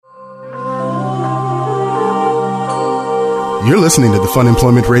You're listening to the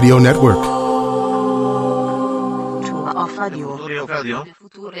Funemployment Radio Network. The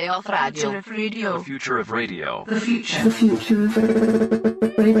future of radio. The future of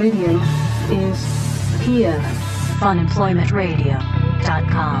radio is here.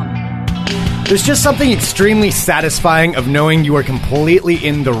 Funemploymentradio.com. There's just something extremely satisfying of knowing you are completely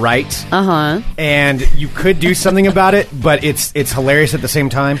in the right. And you could do something about it, but it's hilarious at the same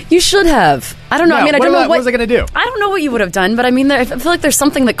time. You should have. I don't know. No, I don't know what was I going to do? I don't know what you would have done, but I mean, I feel like there's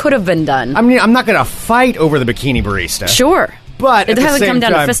something that could have been done. I mean, I'm not going to fight over the bikini barista. Sure. But it at hasn't the same come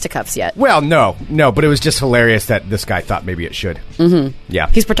down time, to fisticuffs yet. Well, no, but it was just hilarious that this guy thought maybe it should. Mm-hmm. Yeah.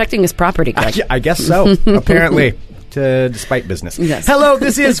 He's protecting his property, Greg. I guess so, apparently. Despite business. Yes. Hello,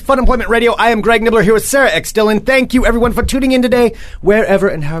 this is Funemployment Radio. I am Greg Nibbler here with Sarah X. Dillon. Thank you, everyone, for tuning in today. Wherever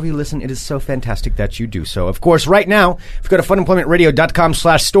and however you listen, it is so fantastic that you do so. Of course, right now, if you go to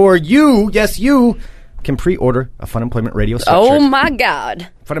funemploymentradio.com/store, you can pre-order a Funemployment Radio sweatshirt. Oh, my God.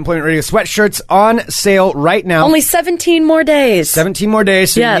 Funemployment Radio sweatshirts on sale right now. Only 17 more days. 17 more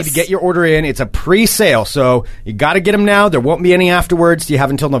days, so yes. You need to get your order in. It's a pre-sale, so you got to get them now. There won't be any afterwards. You have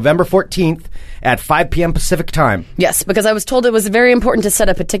until November 14th at 5 p.m. Pacific time. Yes, because I was told it was very important to set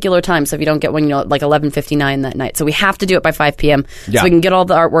a particular time, so if you don't get one, like 11:59 that night. So we have to do it by 5 p.m. so we can get all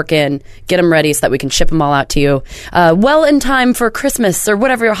the artwork in, get them ready so that we can ship them all out to you well in time for Christmas or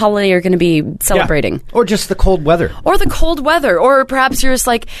whatever your holiday you're going to be celebrating. Yeah. Or just the cold weather. Or perhaps you're just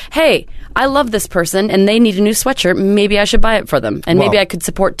like, hey, I love this person and they need a new sweatshirt. Maybe I should buy it for them. And maybe I could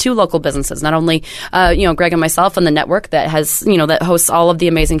support two local businesses, not only Greg and myself and the network that has, that hosts all of the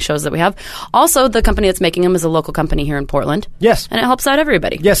amazing shows that we have. Also, the company that's making them is a local company here in Portland. Yes. And it helps out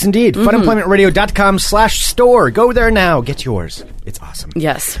everybody. Yes, indeed. Mm-hmm. Funemploymentradio.com/store. Go there now. Get yours. It's awesome.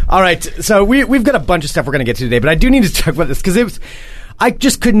 Yes. All right. So we've got a bunch of stuff we're going to get to today, but I do need to talk about this because I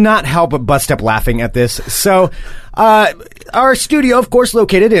just could not help but bust up laughing at this. So, our studio, of course,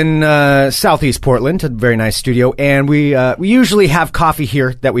 located in Southeast Portland, a very nice studio, and we usually have coffee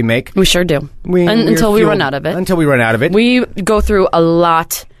here that we make. We sure do. Until we run out of it. Until we run out of it. We go through a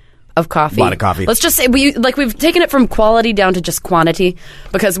lot of coffee. A lot of coffee. Let's just say we've taken it from quality down to just quantity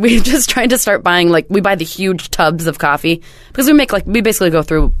because we just tried to start buying we buy the huge tubs of coffee because we basically go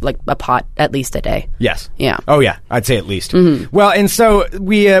through a pot at least a day. Yes. Yeah. Oh yeah, I'd say at least. Mm-hmm. Well, and so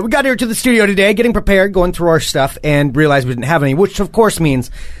we got here to the studio today, getting prepared, going through our stuff, and realized we didn't have any, which of course means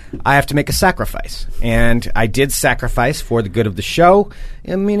I have to make a sacrifice. And I did sacrifice for the good of the show,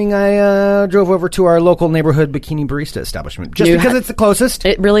 meaning I drove over to our local neighborhood bikini barista establishment. Just because it's the closest.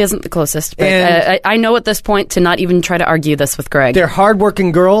 It really isn't the closest. But I know at this point to not even try to argue this with Greg. They're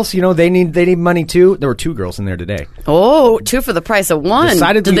hardworking girls. They need money too. There were two girls in there today. Oh, two for the price of one.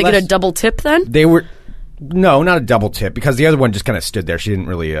 Did they get a double tip then? They were... No, not a double tip, because the other one just kind of stood there. She didn't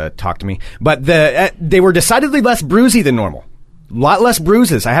really talk to me. But they were decidedly less bruisey than normal. A lot less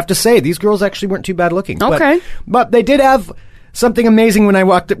bruises, I have to say. These girls actually weren't too bad looking. Okay. But they did have something amazing when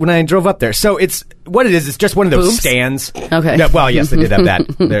I drove up there. So it's what it is. It's just one of those boobs? Stands. Okay. No, well, yes, they did have that.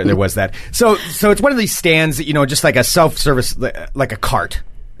 There was that. So it's one of these stands that, just like a self-service, like a cart.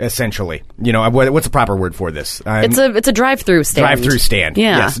 Essentially, what's the proper word for this? It's a drive-through stand. Drive-through stand.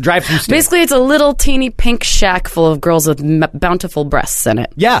 Yeah. Yes, drive-through stand. Basically, it's a little teeny pink shack full of girls with bountiful breasts in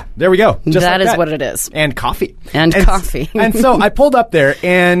it. Yeah, there we go. That is what it is. And coffee. And coffee. And so I pulled up there,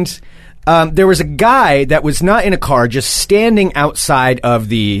 and there was a guy that was not in a car, just standing outside of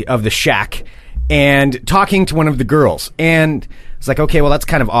the shack and talking to one of the girls. And it's like, okay, well, that's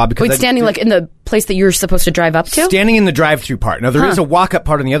kind of odd because standing in the place that you're supposed to drive up to? Standing in the drive-through part. Now, there is a walk-up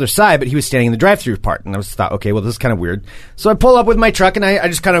part on the other side, but he was standing in the drive-through part. And I thought, okay, well, this is kind of weird. So I pull up with my truck, and I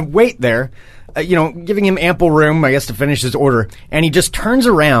just kind of wait there, giving him ample room, I guess, to finish his order. And he just turns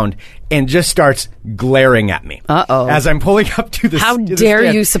around and just starts glaring at me. Uh-oh. As I'm pulling up to the How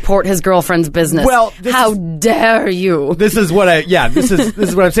dare you support his girlfriend's business? Well, how dare you? This is what this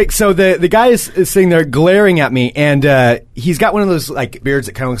is what I'm saying. So the guy is sitting there glaring at me, and he's got one of those beards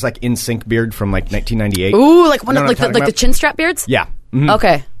that kind of looks like NSync beard from 1998. Ooh, like one of the chin strap beards? Yeah. Mm-hmm.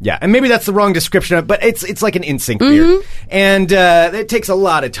 Okay. Yeah, and maybe that's the wrong description of it, but it's like an NSYNC beard. And it takes a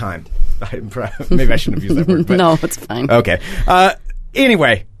lot of time. Maybe I shouldn't have used that word. But no, it's fine. Okay.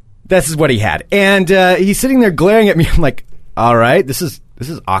 Anyway, this is what he had. And he's sitting there glaring at me. I'm like, all right, this is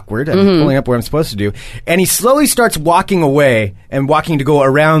awkward. I'm pulling up where I'm supposed to do. And he slowly starts walking away and walking to go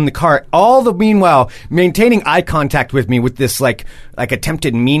around the car, all the meanwhile maintaining eye contact with me with this like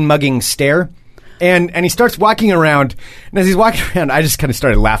attempted mean-mugging stare. And he starts walking around, and as he's walking around, I just kind of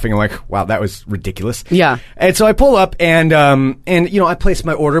started laughing. I'm like, wow, that was ridiculous. Yeah. And so I pull up, and I place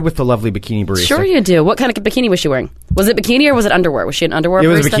my order with the lovely bikini barista. Sure you do. What kind of bikini was she wearing? Was it bikini or was it underwear? Was she an underwear barista? It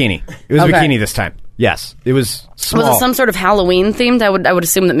was a bikini. It was a bikini this time. Yes, it was small. Was it some sort of Halloween themed? I would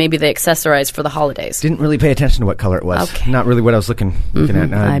assume that maybe they accessorized for the holidays. Didn't really pay attention to what color it was. Okay. Not really what I was looking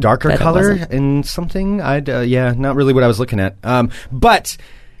at. Darker color in something. Not really what I was looking at. But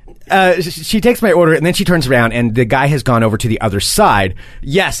she takes my order and then she turns around and the guy has gone over to the other side.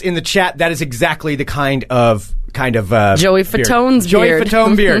 Yes, in the chat, that is exactly the kind of Joey Fatone's beard. Joey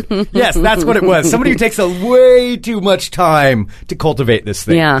Fatone beard. Yes, that's what it was. Somebody who takes way too much time to cultivate this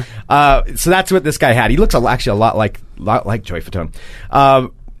thing. Yeah. So that's what this guy had. He looks actually a lot like Joey Fatone.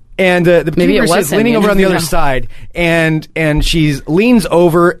 And the computer is leaning over on the other side, and she leans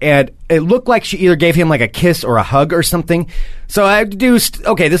over, and it looked like she either gave him like a kiss or a hug or something. So I deduced,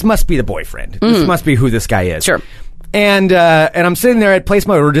 okay, this must be the boyfriend. This must be who this guy is. Sure. And I'm sitting there at place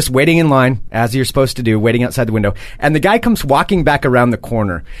my order, just waiting in line, as you're supposed to do, waiting outside the window. And the guy comes walking back around the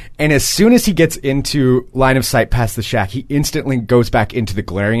corner. And as soon as he gets into line of sight past the shack, he instantly goes back into the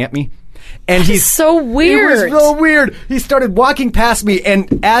glaring at me. And he's so weird. It was so weird. He started walking past me,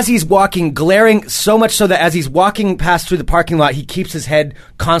 and as he's walking, glaring so much so that as he's walking past through the parking lot, he keeps his head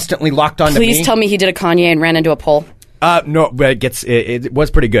constantly locked onto me. Please tell me he did a Kanye and ran into a pole. No, but it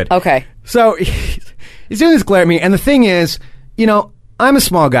was pretty good. Okay. So he's doing this glare at me, and the thing is, I'm a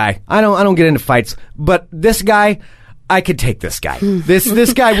small guy. I don't get into fights, but this guy, I could take this guy.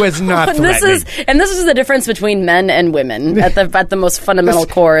 This guy was not threatening. This is the difference between men and women at the most fundamental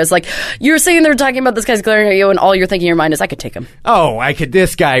core. Is like you're sitting there talking about this guy's glaring at you, and all you're thinking in your mind is, I could take him. Oh, I could.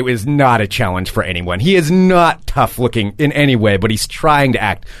 This guy is not a challenge for anyone. He is not tough looking in any way, but he's trying to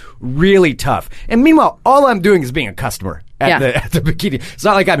act really tough. And meanwhile, all I'm doing is being a customer at the bikini. It's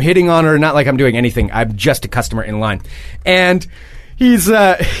not like I'm hitting on her, not like I'm doing anything. I'm just a customer in line. And He's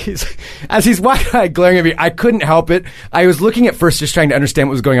as he's walking by glaring at me, I couldn't help it. I was looking at first just trying to understand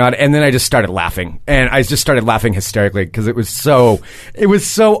what was going on, and then I just started laughing. And I just started laughing hysterically because it was so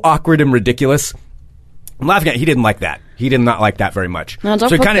awkward and ridiculous. I'm laughing at it. He didn't like that. He did not like that very much. No, don't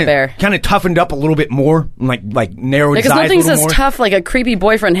so he poke the bear. Kind of toughened up a little bit more, like narrowed his eyes a little more. Because nothing's as tough like a creepy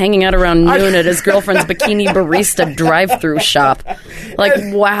boyfriend hanging out around noon at his girlfriend's bikini barista drive-thru shop. Like,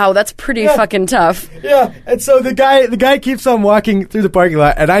 wow, that's pretty fucking tough. Yeah, and so the guy keeps on walking through the parking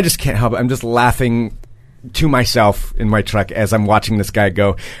lot, and I just can't help it. I'm just laughing to myself in my truck as I'm watching this guy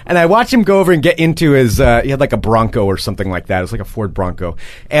go. And I watch him go over and get into his, he had like a Bronco or something like that. It was like a Ford Bronco.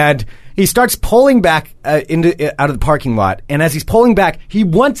 And he starts pulling back out of the parking lot. And as he's pulling back, he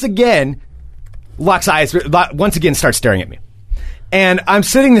once again locks eyes, once again starts staring at me. And I'm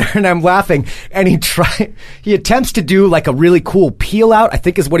sitting there and I'm laughing, and he attempts to do like a really cool peel out, I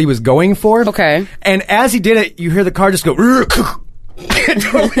think is what he was going for. Okay. And as he did it, you hear the car just go, and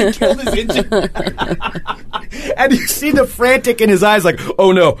totally killed his engine. And you see the frantic in his eyes, like,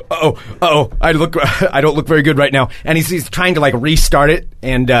 oh no, I don't look very good right now. And he's trying to like restart it,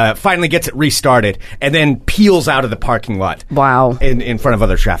 and finally gets it restarted, and then peels out of the parking lot. Wow! In front of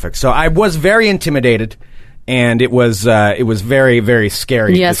other traffic. So I was very intimidated. And it was very, very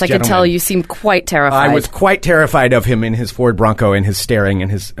scary. Yes, I could tell you seemed quite terrified. I was quite terrified of him in his Ford Bronco and his staring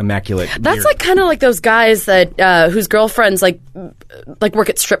and his immaculate That's beard. like kind of like those guys that whose girlfriends like work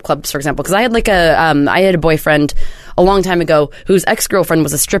at strip clubs, for example. Because I had I had a boyfriend a long time ago whose ex-girlfriend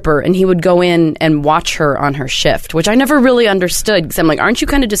was a stripper, and he would go in and watch her on her shift, which I never really understood. Because I'm like, aren't you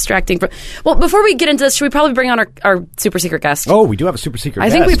kind of distracting? Well, before we get into this, should we probably bring on our super secret guest? Oh, we do have a super secret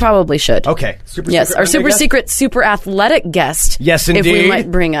guest. I think we probably should. Okay. Our super secret, super athletic guest. Yes, indeed. If we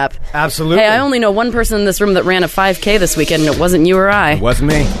might bring up. Absolutely. Hey, I only know one person in this room that ran a 5K this weekend, and it wasn't you or I. It wasn't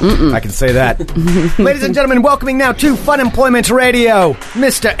me. I can say that. Ladies and gentlemen, welcoming now to Funemployment Radio,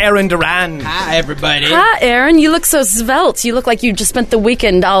 Mr. Aaron DURAN. Hi, everybody. Hi, Aaron. You look so svelte. You look like you just spent the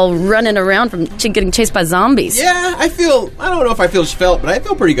weekend all running around from getting chased by zombies. Yeah, I don't know if I feel svelte, but I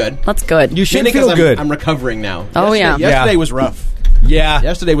feel pretty good. That's good. You should feel good. I'm recovering now. Oh, Yesterday was rough. Yeah.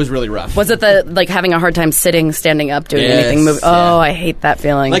 Yesterday was really rough. Was it having a hard time sitting, standing up, doing anything? Yeah. Oh, I hate that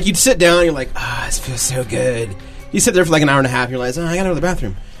feeling. Like you'd sit down, you're like, this feels so good. You sit there for like an hour and a half, and you're like, I gotta go to the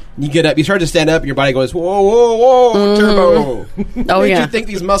bathroom. You get up, you start to stand up, and your body goes, whoa, whoa, whoa, turbo. Oh, Did you think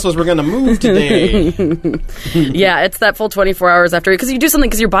these muscles were going to move today? Yeah, it's that full 24 hours after, because you do something,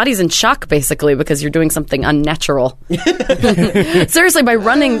 because your body's in shock, basically, because you're doing something unnatural. Seriously, by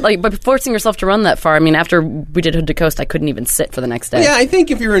running, by forcing yourself to run that far, I mean, after we did Hood to Coast, I couldn't even sit for the next day. Yeah, I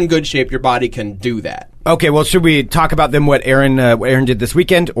think if you're in good shape, your body can do that. Okay, well, should we talk about what Aaron did this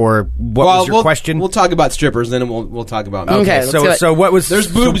weekend, or what was your question? We'll talk about strippers, then we'll talk about me. Okay, so what was...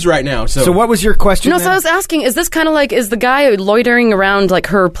 There's boobs right now, so... So what was your question? No, so I was asking, is this kind of like, is the guy loitering around like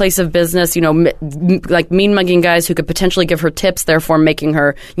her place of business, like mean mugging guys who could potentially give her tips, therefore making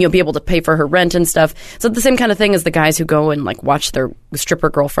her, be able to pay for her rent and stuff? So the same kind of thing as the guys who go and like watch their stripper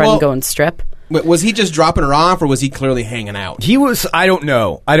girlfriend go and strip? Was he just dropping her off, or was he clearly hanging out? He was. I don't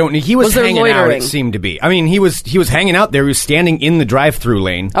know. He was there hanging loitering? out. It seemed to be. I mean, he was hanging out there. He was standing in the drive-through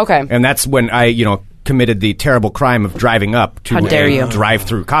lane. Okay. And that's when I committed the terrible crime of driving up to How dare you.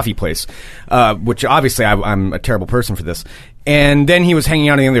 drive-through coffee place, which obviously I'm a terrible person for this. And then he was hanging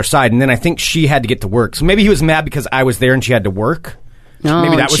out on the other side, and then I think she had to get to work. So maybe he was mad because I was there and she had to work. No,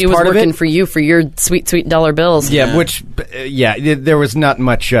 maybe that was she was part of working it. for you for your sweet, sweet dollar bills. Yeah, there was not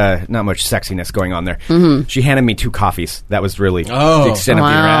much sexiness going on there. Mm-hmm. She handed me 2 coffees. That was really the Oh. extent of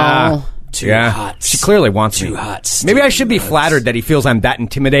the Wow. Too hot. She clearly wants me. Too hot. Maybe I should be flattered that he feels I'm that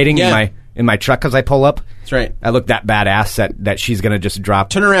intimidating in my truck as I pull up. That's right. I look that badass that she's going to just drop.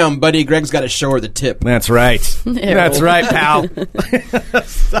 Turn around, buddy. Greg's got to show her the tip. That's right. That's right, pal.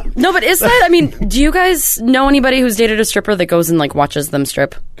 No, but is that, I mean, do you guys know anybody who's dated a stripper that goes and, like, watches them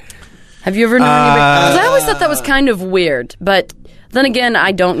strip? Have you ever known anybody? Because I always thought that was kind of weird, but then again,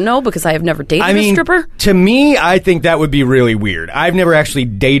 I don't know because I have never dated a stripper. To me, I think that would be really weird. I've never actually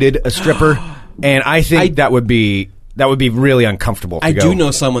dated a stripper, and I think that would be really uncomfortable to I go. do know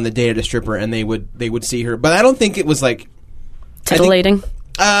someone that dated a stripper, and they would see her, but I don't think it was like Titillating?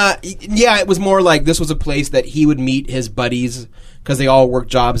 Yeah, it was more like this was a place that he would meet his buddies because they all worked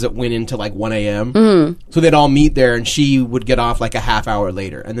jobs that went into like 1 a.m. So they'd all meet there, and she would get off like a half hour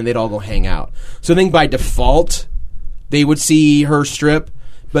later, and then they'd all go hang out. So I think by default, they would see her strip,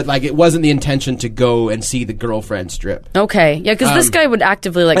 but like it wasn't the intention to go and see the girlfriend strip. Okay. Yeah, because this guy would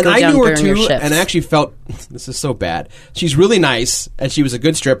actively like And go I down knew her during your too, shifts. and I actually felt this is so bad. She's really nice, and she was a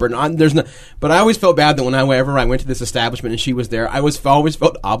good stripper. And but I always felt bad that whenever I went to this establishment and she was there, I always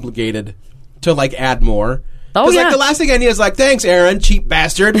felt obligated to like add more. Oh, 'Cause, yeah. like the last thing I need is like, thanks, Aaron, cheap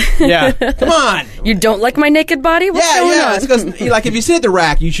bastard. Yeah. Come on. You don't like my naked body? What's going on? It's because like if you sit at the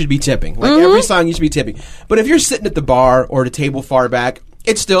rack, you should be tipping. Like every song, you should be tipping. But if you're sitting at the bar or at a table far back,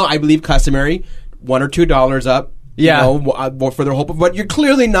 it's still, I believe, customary $1 or $2 up. Yeah. For their whole. But you're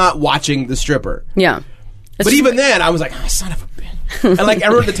clearly not watching the stripper. Yeah. But even then, I was like, oh, son of a bitch. And like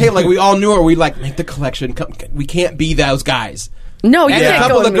everyone at the table, like we all knew her. We like make the collection. We can't be those guys. No, you And can't a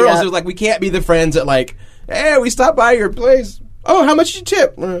couple go of the and meet girls up. were like, we can't be the friends that like, hey, we stopped by your place. Oh, how much did you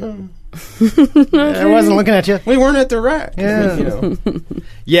tip? I wasn't looking at you. We weren't at the rack. Yeah. You know.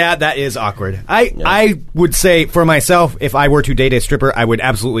 Yeah, that is awkward. I would say for myself, if I were to date a stripper, I would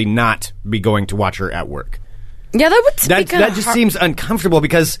absolutely not be going to watch her at work. Yeah, that would be kinda That just hard. seems uncomfortable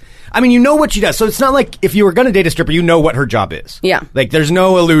because, I mean, you know what she does. So it's not like if you were going to date a stripper, you know what her job is. Yeah. Like, there's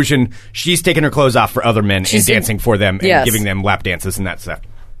no illusion. She's taking her clothes off for other men She's and dancing for them and yes. giving them lap dances and that stuff.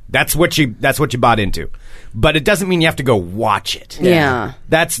 That's what you bought into. But it doesn't mean you have to go watch it. Yeah.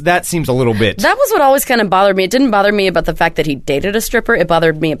 That seems a little bit. That was what always kind of bothered me. It didn't bother me about the fact that he dated a stripper. It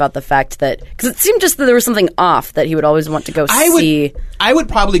bothered me about the fact that... Because it seemed just that there was something off that he would always want to go see. I would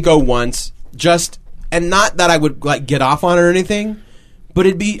probably go once, and not that I would like get off on her or anything, but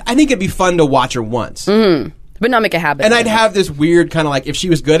I think it'd be fun to watch her once. But not make a habit. And of I'd it. have this weird kind of like, if she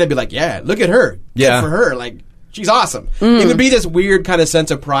was good, I'd be like, yeah, look at her. Yeah. Good for her. Like, she's awesome. It would be this weird kind of sense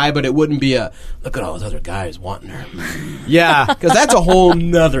of pride, but it wouldn't be a, look at all those other guys wanting her. Yeah. Because that's a whole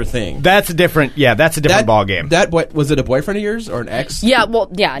nother thing. That's a different ball game. Was it a boyfriend of yours or an ex? Yeah, well,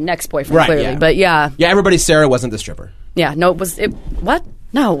 yeah, an ex-boyfriend, Right, clearly. yeah. But yeah. Yeah, everybody's Sarah wasn't the stripper. Yeah, no, what?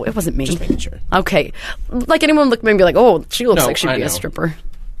 No, it wasn't me. Just making sure. Okay. Like anyone look at me and be like, oh, she looks No, like she'd I be know. a stripper.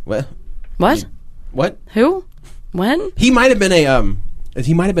 What? What? What? Who? When? He might have been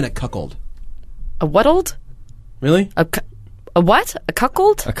a cuckold. A what old? Really? A what? A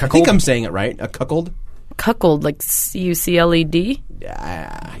cuckold? I think I'm saying it right. A cuckold? Cuckold, like C-U-C-L-E-D?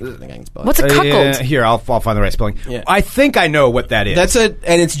 I don't think I can spell it. What's a cuckold? Here, I'll find the right spelling. Yeah. I think I know what that is. And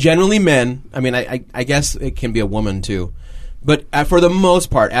it's generally men. I mean, I guess it can be a woman too, but for the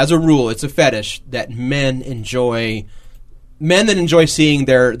most part, as a rule, it's a fetish that men that enjoy seeing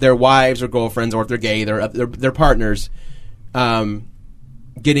their wives or girlfriends, or if they're gay, their partners,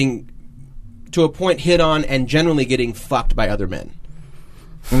 getting to a point hit on and generally getting fucked by other men.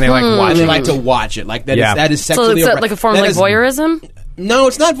 And they like watch They it. like to watch it. Like that Yeah. is So sexually it's like a form of like voyeurism? No,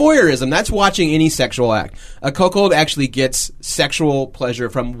 it's not voyeurism. That's watching any sexual act. A cuckold actually gets sexual pleasure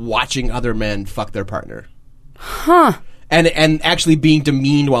from watching other men fuck their partner. Huh. And actually being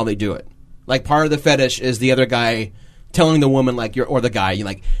demeaned while they do it. Like part of the fetish is the other guy telling the woman or the guy,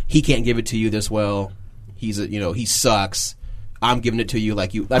 like, he can't give it to you this well. He sucks. I'm giving it to you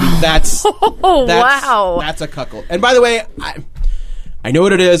like you. I mean, that's wow. That's a cuckold. And by the way, I know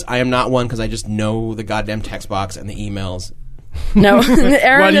what it is. I am not one because I just know the goddamn text box and the emails. No,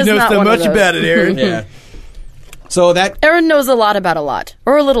 Aaron is not one of those. it, Aaron? Yeah. So that Aaron knows a lot about a lot,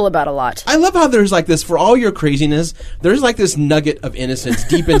 or a little about a lot. I love how there's like this, for all your craziness, there's like this nugget of innocence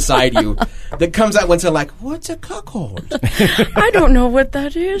deep inside you that comes out once in like, what's a cuckold? I don't know what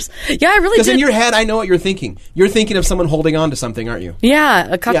that is. Yeah, I really Because did. in your head, I know what you're thinking. You're thinking of someone holding on to something, aren't you? Yeah,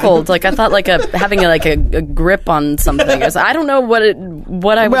 a cuckold. Like I thought, like having a grip on something. I don't know what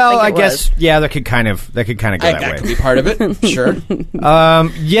I would think it guess was. yeah, that could kind of go that That way. could be part of it. Sure.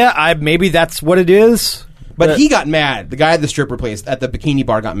 Maybe that's what it is. But he got mad. The guy at the stripper place at the bikini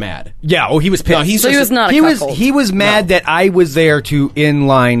bar got mad. Yeah, he was pissed. No, he's So he just- was not a he cuckold. was mad that I was there in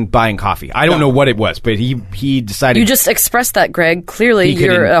line buying coffee. I don't know what it was, but he decided. You just expressed that, Greg. Clearly, He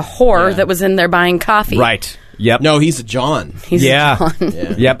you're couldn't- a whore Yeah. that was in there buying coffee. right. Yep. No, he's a John. He's Yeah.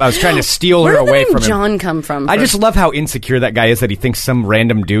 John. Yep. I was trying to steal Where her did the away name from him. John come from? I just love how insecure that guy is that he thinks some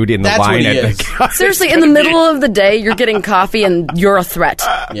random dude in the That's line what he at is. the Seriously, in the middle of the day, you're getting coffee and you're a threat.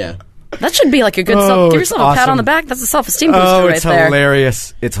 Yeah. That should be like a good give it's yourself a pat awesome. on the back. That's a self-esteem booster Oh, right it's there.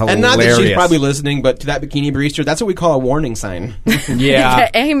 hilarious. It's hilarious. And not that she's probably listening, but to that bikini barista, that's what we call a warning sign. Yeah.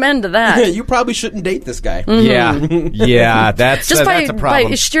 Amen to that. You probably shouldn't date this guy. Yeah. Yeah. That's Just that's a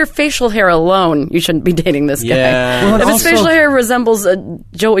problem. by sheer facial hair alone, you shouldn't be dating this guy. Yeah. Well, and If his also- facial hair resembles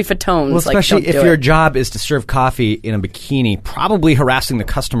Joey Fatone's, Well, especially don't if do your it. job is to serve coffee in a bikini, probably harassing the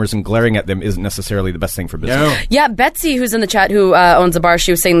customers and glaring at them isn't necessarily the best thing for business. No. Yeah, Betsy, who's in the chat, who owns a bar,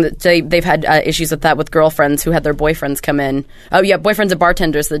 she was saying that they've had issues with that with girlfriends who had their boyfriends come in. Oh, yeah, boyfriends and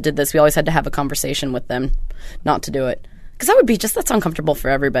bartenders that did this. We always had to have a conversation with them not to do it. Because that would be that's uncomfortable for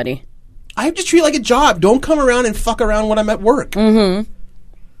everybody. I have to treat it like a job. Don't come around and fuck around when I'm at work. Mm-hmm.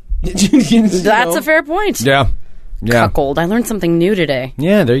 That's a fair point. Yeah. Yeah. Cuckold. I learned something new today.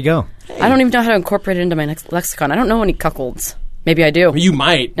 Yeah, there you go. I don't even know how to incorporate it into my next lexicon. I don't know any cuckolds. Maybe I do. You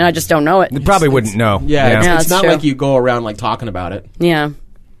might. And I just don't know it. You probably wouldn't know. Yeah, Yeah, it's that's not true. like you go around like talking about it. Yeah.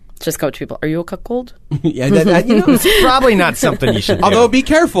 Just go to people. Are you a cuckold? Yeah, you know. It's probably not something you should do. Although, be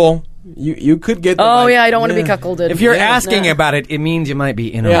careful. You could get. Oh, yeah, I don't want to be cuckolded. if you're Yeah. asking No. about it, it means you might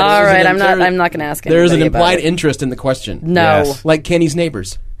be in a Yeah, All there's right, an- I'm not going to ask There's an anybody about implied it. interest in the question. No. Yes. Like Kenny's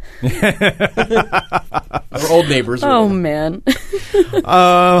neighbors. Or old neighbors. or Oh, whatever. man.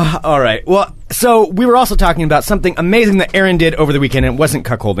 all right. Well, so we were also talking about something amazing that Aaron did over the weekend, and it wasn't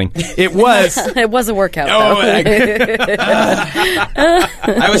cuckolding. It was... It was a workout, Oh, though.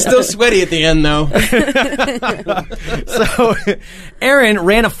 I was still sweaty at the end, though. So, Aaron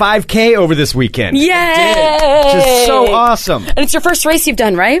ran a 5K over this weekend. Yay! Which is so awesome. And it's your first race you've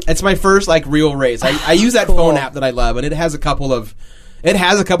done, right? It's my first like real race. I use that phone app that I love, and it has a couple of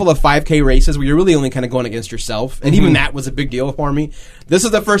 5K races where you're really only kind of going against yourself, and even that was a big deal for me. This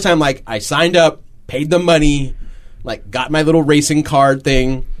is the first time like I signed up, paid the money, like got my little racing card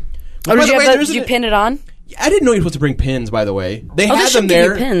thing. Or By did the way, did you pin it on? I didn't know you were supposed to bring pins, by the way. They they had should them give you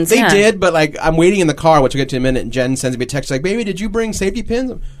there. pins, they yeah. did, but like I'm waiting in the car, which we'll get to in a minute, and Jen sends me a text like, "Baby, did you bring safety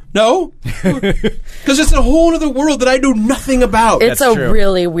pins?" No, because it's a whole other world that I know nothing about. It's That's a true.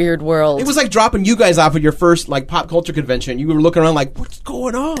 really weird world. It was like dropping you guys off at your first like pop culture convention. You were looking around like, "What's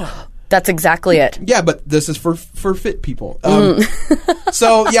going on?" That's exactly it. Yeah, but this is for fit people.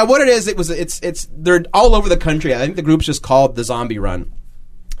 So yeah, what it is, it's they're all over the country. I think the group's just called the Zombie Run,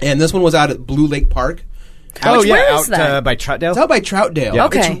 and this one was out at Blue Lake Park. Oh, yeah, where is out that? by Troutdale. It's out by Troutdale. Yeah.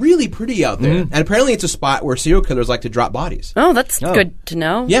 Okay. It's really pretty out there, and apparently it's a spot where serial killers like to drop bodies. Oh, that's good to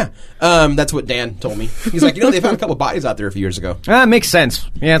know. Yeah, that's what Dan told me. He's like, they found a couple bodies out there a few years ago. Makes sense.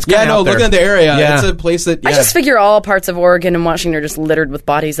 Yeah, it's Yeah, kind of out there. looking at the area, Yeah. it's a place that. I yeah. just figure all parts of Oregon and Washington are just littered with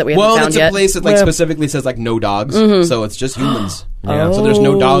bodies that we haven't Well, found it's yet. a place that like specifically says like no dogs, so it's just humans. So there's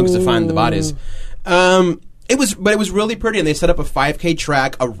no dogs to find the bodies. It was really pretty, and they set up a 5K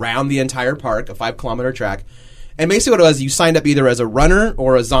track around the entire park, a 5-kilometer track. And basically, what it was, you signed up either as a runner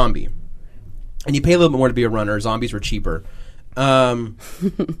or a zombie, and you pay a little bit more to be a runner. Zombies were cheaper. And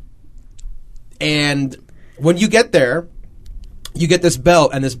when you get there, you get this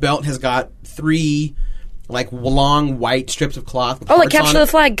belt, and this belt has got 3 like long white strips of cloth. With Oh, like hearts on capture it. the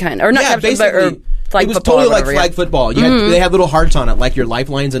flag kind, or not Yeah, capture the basically. flag, or flag It was football. totally or like whatever, flag yeah. football. They had little hearts on it, like your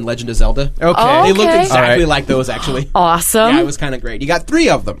lifelines in Legend of Zelda. Okay. They looked Okay. exactly All right. like those, actually. Awesome. Yeah, it was kind of great. You got 3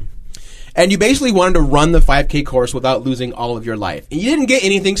 of them. And you basically wanted to run the 5K course without losing all of your life. And you didn't get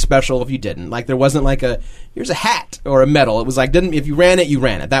anything special if you didn't. Like, there wasn't like here's a hat or a medal. It was like, if you ran it, you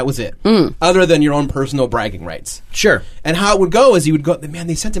ran it. That was it. Other than your own personal bragging rights. Sure. And how it would go is you would go, man,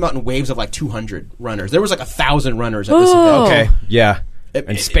 they sent them out in waves of like 200 runners. There was like 1,000 runners at this event. Okay. Yeah.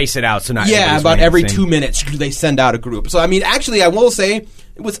 And space it out so not Yeah, everybody's about running every the same. 2 minutes they send out a group. So, I mean, actually, I will say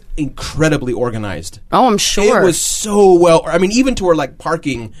it was incredibly organized. Oh, I'm sure. It was so well. I mean, even to where like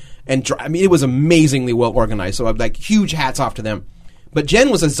parking and I mean, it was amazingly well organized. So, I'm like huge hats off to them. But Jen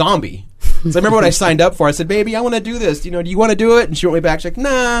was a zombie. So I remember when I signed up for it, I said, baby, I want to do this. You know, do you want to do it? And she wrote me back. She's like,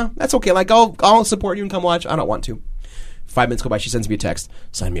 nah, that's okay. Like, I'll support you and come watch. I don't want to. 5 minutes go by. She sends me a text.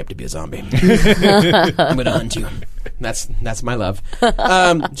 Sign me up to be a zombie. I'm going to hunt you. That's my love.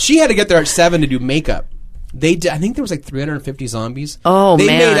 She had to get there at 7 to do makeup. They did, I think there was like 350 zombies. Oh, they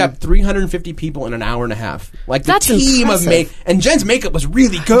man. They made up 350 people in an hour and a half. Like the That's team impressive. and Jen's makeup was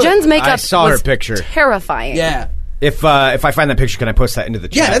really good. Jen's makeup I saw her was picture. terrifying. Yeah. If I find that picture, can I post that into the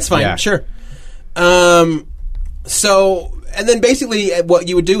chat? Yeah, that's fine. Yeah. Sure. So, and then basically what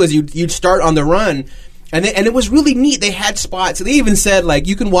you would do is you'd start on the run, and it was really neat. They had spots. They even said, like,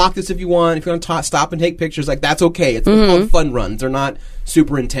 you can walk this if you want. If you want to stop and take pictures, like, that's okay. It's called fun runs. They're not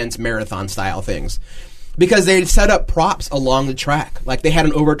super intense marathon-style things. Because they'd set up props along the track. Like, they had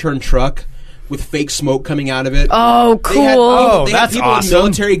an overturned truck with fake smoke coming out of it. Oh, cool. They had that's people awesome. in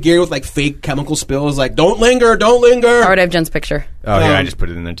military gear with, like, fake chemical spills. Like, don't linger, don't linger. I already have Jen's picture. Oh, yeah, I just put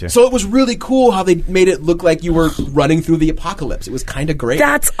it in there, too. So it was really cool how they made it look like you were running through the apocalypse. It was kind of great.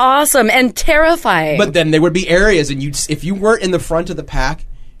 That's awesome and terrifying. But then there would be areas, and if you weren't in the front of the pack,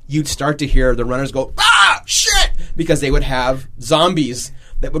 you'd start to hear the runners go, ah, shit! Because they would have zombies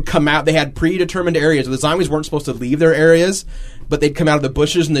that would come out. They had predetermined areas. The zombies weren't supposed to leave their areas, but they'd come out of the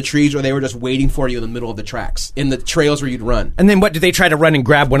bushes and the trees, or they were just waiting for you in the middle of the tracks, in the trails where you'd run. And then what, do they try to run and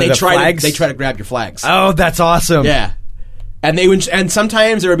grab one of the flags? They try to grab your flags. Oh, that's awesome. Yeah. And and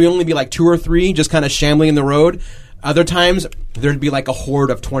sometimes there would only be like 2 or 3 just kind of shambling in the road. Other times there'd be like a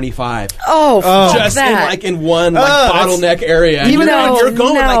horde of 25. Oh, just that. in one bottleneck area. Even And you're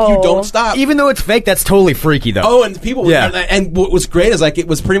going like you don't stop. Even though it's fake, that's totally freaky, though. Oh, and people. Yeah. And what was great is like it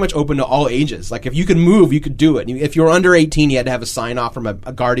was pretty much open to all ages. Like if you could move, you could do it. If you were under 18, you had to have a sign off from a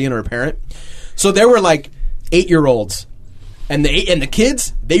guardian or a parent. So there were like 8-year-olds. And the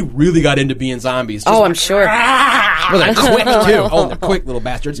kids, they really got into being zombies. Just I'm sure. Well, they're quick, too. Oh, they're quick little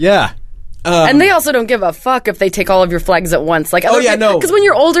bastards. Yeah. And they also don't give a fuck if they take all of your flags at once. Like, no. Because when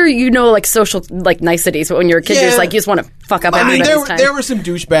you're older, you know, like, social, like, niceties. But when you're a kid, you're just like, you just want to fuck up everybody's time. There were some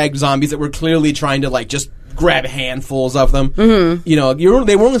douchebag zombies that were clearly trying to, like, just grab handfuls of them. Mm-hmm. You know,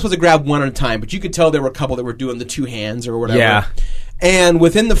 they were only supposed to grab one at a time, but you could tell there were a couple that were doing the 2 hands or whatever. Yeah. And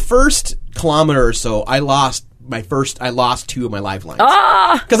within the first kilometer or so, I lost 2 of my lifelines.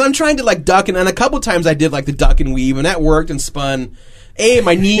 Because I'm trying to, like, duck, and a couple times I did, like, the duck and weave, and that worked and spun.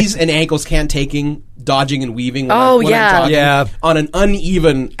 My knees and ankles can't taking dodging and weaving when I'm jogging on an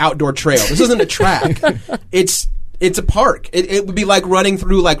uneven outdoor trail. This isn't a track. It's a park. It would be like running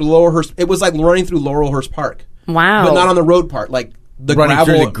through like Laurelhurst. It was like running through Laurelhurst Park. Wow. But not on the road part. Like the running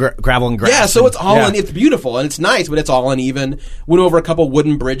gravel. through the gravel and grass. Yeah, so it's all it's beautiful and it's nice, but it's all uneven. Went over a couple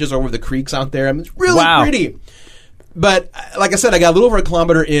wooden bridges over the creeks out there. I mean, it's really pretty. But, like I said, I got a little over a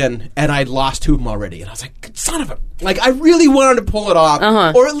kilometer in, and I'd lost 2 of them already. And I was like, son of a... Like, I really wanted to pull it off,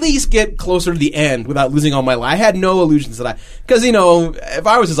 or at least get closer to the end without losing all my life. I had no illusions that Because, you know, if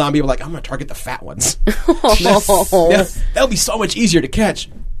I was a zombie, I'd be like, I'm going to target the fat ones. That'll be so much easier to catch.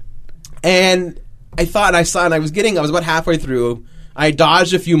 And I thought, I was about halfway through. I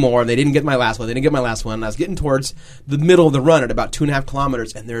dodged a few more, and they didn't get my last one. I was getting towards the middle of the run at about 2.5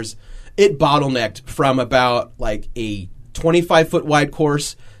 kilometers, and it bottlenecked from about like a 25-foot wide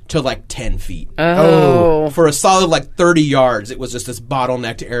course to like 10 feet. Oh. For a solid like 30 yards, it was just this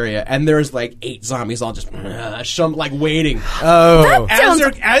bottlenecked area, and there's like 8 zombies all just like waiting. Oh.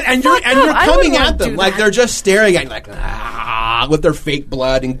 And you're coming at them like they're just staring at you like with their fake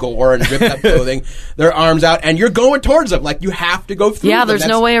blood and gore and ripped up clothing, their arms out, and you're going towards them like you have to go through. Yeah, there's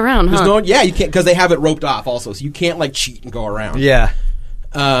no way around. You can't because they have it roped off also, so you can't like cheat and go around. Yeah.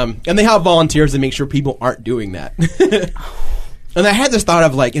 And they have volunteers to make sure people aren't doing that. And I had this thought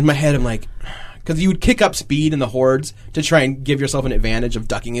of like in my head, I'm like, because you would kick up speed in the hordes to try and give yourself an advantage of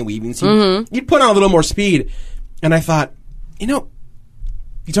ducking and weaving. So you'd put on a little more speed. And I thought, you know,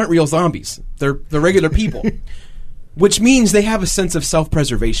 these aren't real zombies. They're regular people, which means they have a sense of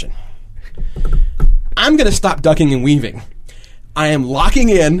self-preservation. I'm going to stop ducking and weaving. I am locking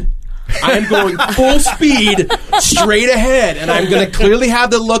in. I am going full speed straight ahead, and I'm going to clearly have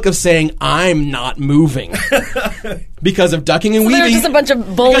the look of saying, I'm not moving. Because of ducking and weaving... They're just a bunch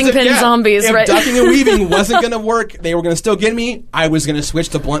of bowling pin zombies, if right? If ducking and weaving wasn't going to work, they were going to still get me, I was going to switch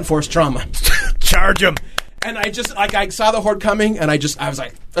to blunt force trauma. Charge them. And I just, like, I saw the horde coming, and I was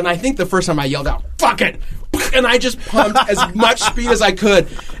like... And I think the first time I yelled out, fuck it! And I just pumped as much speed as I could.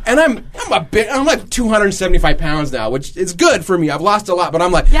 And I'm like 275 pounds now, which is good for me. I've lost a lot, but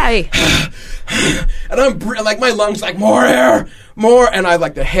I'm like... Yay. And I'm like, my lungs like, more air, more. And I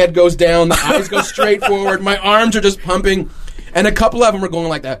like, the head goes down, the eyes go straight forward, my arms are just pumping. And a couple of them are going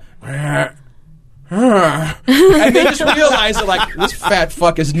like that. and they just realized that like this fat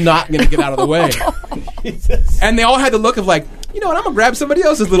fuck is not going to get out of the way. And they all had the look of like, you know what, I'm going to grab somebody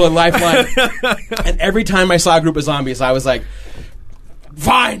else's little lifeline. And every time I saw a group of zombies, I was like,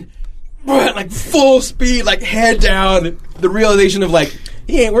 fine. Like full speed, like head down. The realization of like,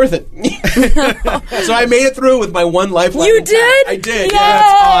 he ain't worth it. So I made it through with my one lifeline. You intact. did? I did. Yay! Yeah,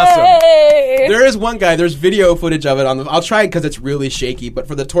 that's awesome. There is one guy. There's video footage of it on the. I'll try it because it's really shaky. But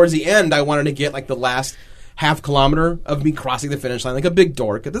towards the end, I wanted to get like the last half kilometer of me crossing the finish line, like a big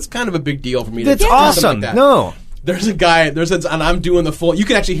dork. That's kind of a big deal for me. That's to do awesome. something like that. No, there's a guy. And I'm doing the full. You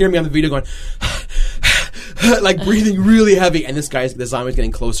can actually hear me on the video going. Like breathing really heavy, and the zombie's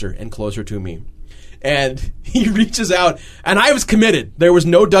getting closer and closer to me. And he reaches out, and I was committed. There was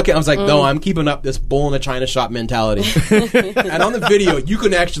no ducking. I was like, no, I'm keeping up this bull in a china shop mentality. And on the video, you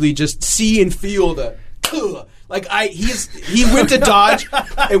can actually just see and feel the, like he went to dodge,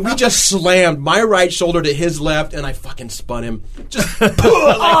 and we just slammed my right shoulder to his left, and I fucking spun him. Just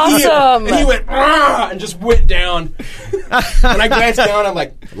awesome. And he went, and just went down. And I glanced down, I'm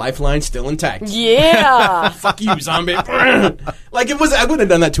like, lifeline still intact. Yeah. Fuck you, zombie. Like I wouldn't have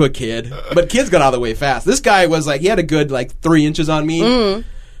done that to a kid, but kids got out of the way fast. This guy was like, he had a good like 3 inches on me.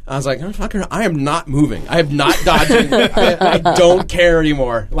 I was like, oh, fucker, I am not moving. I am not dodging. I don't care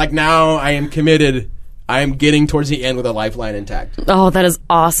anymore. Like now, I am committed. I am getting towards the end with a lifeline intact. Oh, that is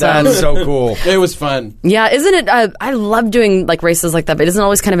awesome. that's so cool. It was fun. Yeah, isn't it? I love doing like races like that, but isn't it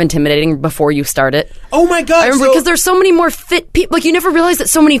always kind of intimidating before you start it? Oh my god! I remember because there's so many more fit people. Like you never realize that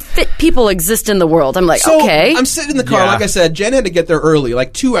so many fit people exist in the world. I'm like, okay. I'm sitting in the car. Yeah. Like I said, Jen had to get there early,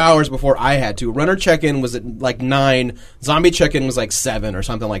 like 2 hours before I had to. Runner check-in was at like 9. Zombie check-in was like 7 or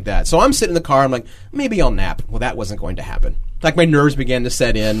something like that. So I'm sitting in the car. I'm like, maybe I'll nap. Well, that wasn't going to happen. Like my nerves began to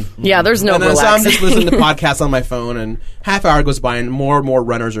set in. Yeah, there's no and then, so I'm relaxing. just listening to podcasts on my phone, and half hour goes by, and more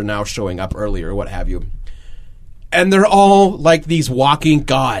runners are now showing up early or what have you. And they're all like these walking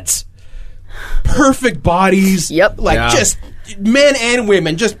gods. Perfect bodies. Yep. Like Yeah. just men and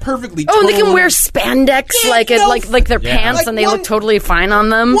women, just perfectly Oh, and they can toned. wear spandex Yeah, like no, like their pants, Like and they one- look totally fine on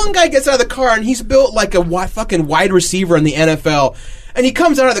them. One guy gets out of the car, and he's built like a fucking wide receiver in the NFL. And he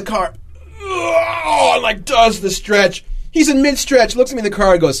comes out of the car, and like does the stretch. He's in mid-stretch, looks at me in the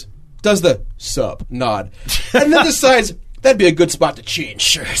car and goes, does the sup nod. And then decides, that'd be a good spot to change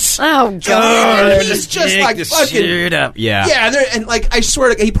shirts. Oh god! He's just like fucking... up. Yeah. Yeah, and like, I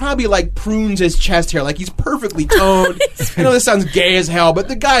swear to he probably like prunes his chest hair. Like, he's perfectly toned. I know this sounds gay as hell, but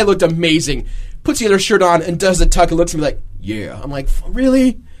the guy looked amazing. Puts the other shirt on and does the tuck and looks at me like, yeah. I'm like,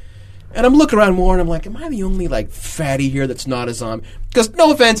 really? And I'm looking around more and I'm like, am I the only like fatty here that's not a zombie? Because,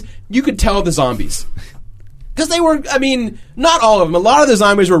 no offense, you could tell the zombies. Because they were, I mean, not all of them. A lot of the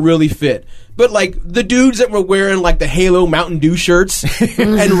zombies were really fit. But, like, the dudes that were wearing, like, the Halo Mountain Dew shirts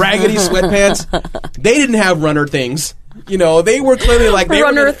and raggedy sweatpants, they didn't have runner things. You know, they were clearly, like...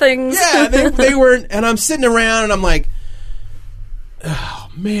 Runner things. Yeah, they weren't... And I'm sitting around and I'm like, oh,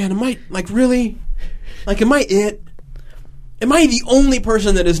 man, am I, like, really? Like, am I it? Am I the only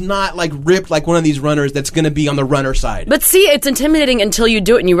person that is not, like, ripped like one of these runners that's going to be on the runner side? But see, it's intimidating until you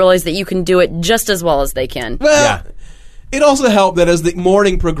do it and you realize that you can do it just as well as they can. Well, it also helped that as the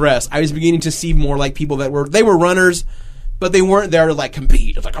morning progressed, I was beginning to see more like people that were runners, but they weren't there to like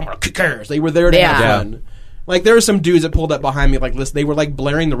compete. It's like, I'm gonna kick ass. They were there to have fun. Like there were some dudes that pulled up behind me, like they were like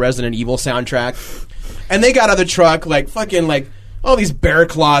blaring the Resident Evil soundtrack, and they got out of the truck like fucking like all these bear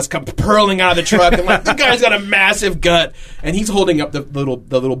claws come purling out of the truck, and like the guy's got a massive gut, and he's holding up the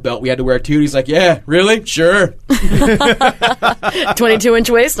little belt we had to wear too. He's like, yeah, really, sure.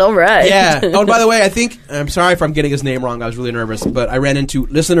 22-inch waist, all right. Yeah. Oh, and by the way, I'm sorry if I'm getting his name wrong. I was really nervous, but I ran into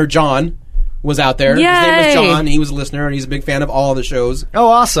listener John. Was out there. Yay. His name was John. He was a listener, and he's a big fan of all the shows. Oh,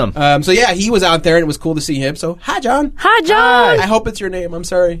 awesome. So yeah, he was out there, and it was cool to see him. So hi, John. Hi, John. I hope it's your name. I'm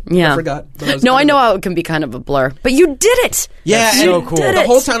sorry. Yeah. I forgot. No, I know how it can be kind of a blur, but you did it. Yeah, That's and so cool. did The it.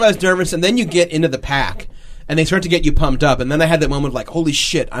 whole time I was nervous, and then you get into the pack, and they start to get you pumped up, and then I had that moment of like, holy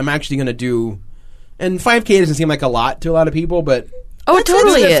shit, I'm actually going to do. And 5K doesn't seem like a lot to a lot of people, but Oh, it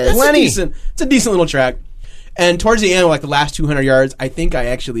totally is. Plenty. It's a decent little track. And towards the end, like the last 200 yards, I think I'll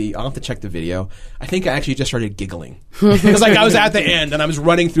have to check the video. I think I actually just started giggling. Because like I was at the end and I was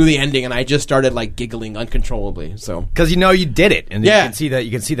running through the ending and I just started like giggling uncontrollably. So Because you know you did it, and Yeah.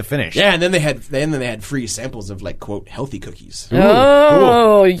 you can see the finish. yeah, and then they had free samples of like quote healthy cookies.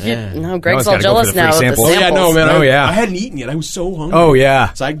 Oh, Yeah. no, Greg's No all one's gotta go for jealous the free now with the samples. Oh yeah, no samples. man. Oh, yeah. I hadn't eaten yet. I was so hungry. Oh,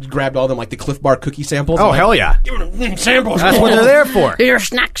 yeah. So I grabbed all them like the Cliff Bar cookie samples. Oh, I'm hell like, yeah. Give them samples. That's what they're there for. Your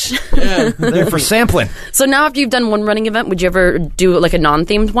snacks. Yeah. They're for sampling. So now after you've done one running event, would you ever do like a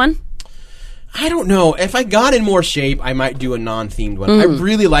non-themed one? I don't know. If I got in more shape, I might do a non-themed one. I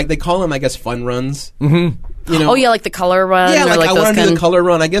really like. They call them, I guess, fun runs. Mm-hmm. You know? Oh yeah, like the color run. Yeah, or like I those want to do the color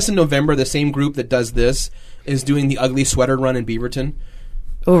run. I guess in November, the same group that does this is doing the ugly sweater run in Beaverton.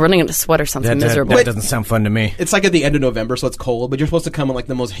 Oh, running in a sweater sounds miserable. That doesn't sound fun to me. It's like at the end of November, so it's cold, but you're supposed to come in like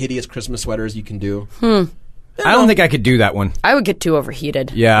the most hideous Christmas sweaters you can do. I don't think I could do that one. I would get too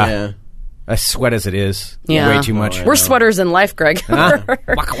overheated. Yeah. I sweat as it is. Yeah. Way too much. We're sweaters in life, Greg. Waka,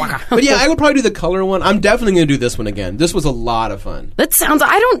 waka. But yeah, I would probably do the color one. I'm definitely going to do this one again. This was a lot of fun. That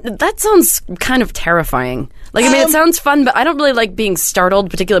sounds kind of terrifying. Like, I mean, it sounds fun, but I don't really like being startled,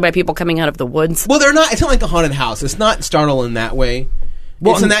 particularly by people coming out of the woods. Well, it's not like a haunted house. It's not startle in that way.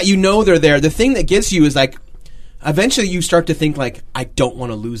 Well, it's in that you know they're there. The thing that gets you is like, eventually you start to think like, I don't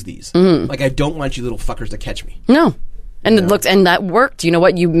want to lose these. Like, I don't want you little fuckers to catch me. No. And it looked, and that worked. You know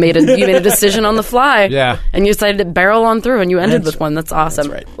what? You made a decision on the fly. Yeah. And you decided to barrel on through, and you ended with one. That's awesome.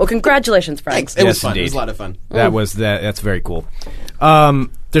 That's right. Well, congratulations, Frank. Thanks. It was Yes, fun. indeed. It was a lot of fun. That's very cool.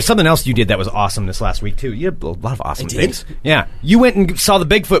 There's something else you did that was awesome this last week too. You had a lot of awesome things. Yeah, you went and saw the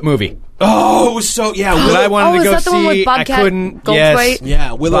Bigfoot movie. Oh, so yeah. That I wanted to is go that the one with see. Bobcat I couldn't. Goldthwait? Yes.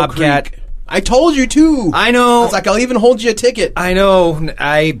 Yeah, Willow Bobcat. Creek. I told you too. I know. I was like, I'll even hold you a ticket. I know.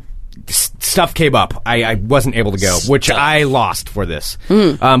 Stuff came up. I wasn't able to go, which I lost for this.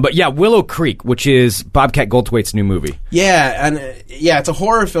 But yeah, Willow Creek, which is Bobcat Goldthwait's new movie. Yeah, and it's a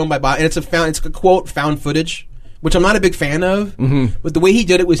horror film by Bob, and it's a quote found footage, which I'm not a big fan of. But the way he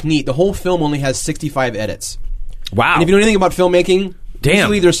did it was neat. The whole film only has 65 edits. Wow. And if you know anything about filmmaking, Damn.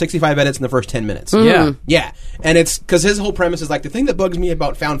 usually there's 65 edits in the first 10 minutes. Yeah. Yeah, and it's because his whole premise is like, the thing that bugs me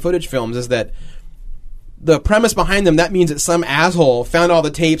about found footage films is that the premise behind them, that means that some asshole found all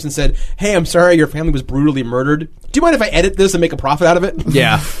the tapes and said, hey, I'm sorry your family was brutally murdered. Do you mind if I edit this and make a profit out of it?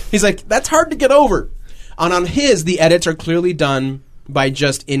 Yeah. He's like, that's hard to get over. And on his, the edits are clearly done by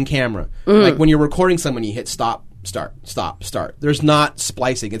just in camera. Like when you're recording someone, you hit stop, start, stop, start. There's not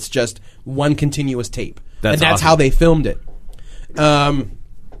splicing. It's just one continuous tape. That's and that's awesome. how they filmed it. And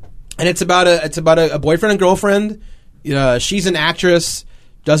it's about a boyfriend and girlfriend. She's an actress.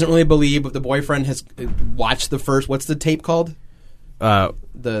 Doesn't really believe, but the boyfriend has watched the first. What's the tape called?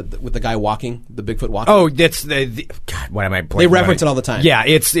 The with the guy walking, the Bigfoot walking. Oh, that's the God. What am I? They reference it all the time. Yeah,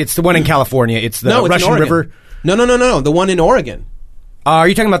 it's the one in California. It's the No, it's in Russian Oregon. River. No. The one in Oregon. Are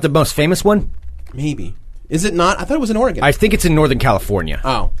you talking about the most famous one? Maybe. Is it not? I thought it was in Oregon. I think it's in Northern California.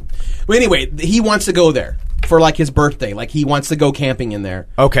 Oh. Well, anyway, he wants to go there for like his birthday. Like he wants to go camping in there.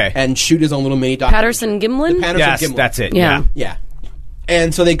 Okay. And shoot his own little mini documentary. Patterson-Gimlin? The Patterson Yes, Gimlin. that's it. Yeah. Yeah.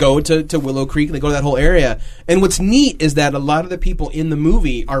 And so they go to Willow Creek, and they go to that whole area. And what's neat is that a lot of the people in the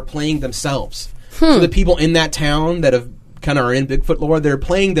movie are playing themselves. So the people in that town that have kind of are in Bigfoot lore, they're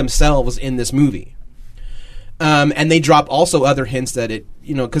playing themselves in this movie. And they drop also other hints that it,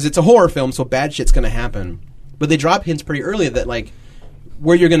 because it's a horror film, so bad shit's going to happen. But they drop hints pretty early that, like,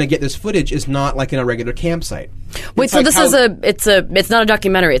 where you're going to get this footage is not like in a regular campsite. Wait, It's so like this how- is it's not a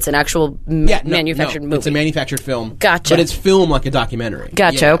documentary. It's an actual manufactured movie. It's a manufactured film. Gotcha. But it's filmed like a documentary.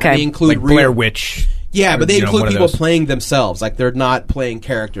 Gotcha, Yeah, okay. They include Like Blair Witch. Yeah, but they You know, include one of people those. playing themselves. Like, they're not playing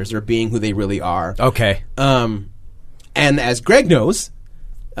characters. They're being who they really are. Okay. And as Greg knows,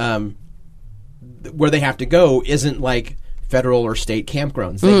 where they have to go isn't like federal or state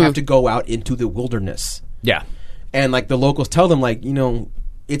campgrounds. They have to go out into the wilderness. Yeah. And like the locals tell them, like,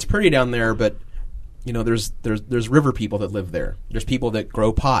 it's pretty down there, but there's river people that live there. There's people that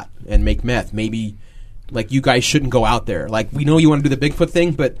grow pot and make meth. Maybe like you guys shouldn't go out there. Like, we know you want to do the Bigfoot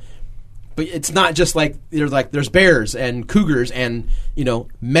thing, but it's not just like there's bears and cougars and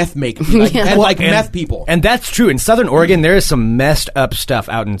meth makers meth people. And that's true. In Southern Oregon, there is some messed up stuff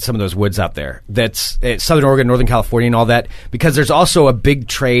out in some of those woods out there. That's Southern Oregon, Northern California, and all that. Because there's also a big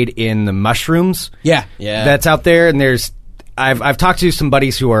trade in the mushrooms. Yeah. That's out there, and I've talked to some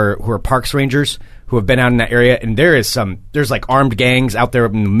buddies who are parks rangers who have been out in that area, and there's like armed gangs out there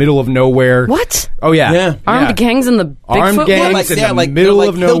in the middle of nowhere. What? Oh yeah, Yeah. Armed gangs in the Bigfoot Armed woods? gangs in the middle they're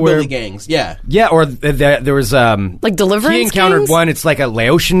of nowhere. hillbilly gangs. Yeah. Yeah, or there was Like deliverance he encountered gangs? one. It's like a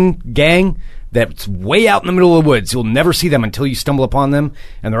Laotian gang that's way out in the middle of the woods. You'll never see them until you stumble upon them,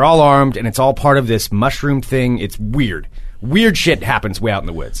 and they're all armed, and it's all part of this mushroom thing. It's weird. Weird shit happens way out in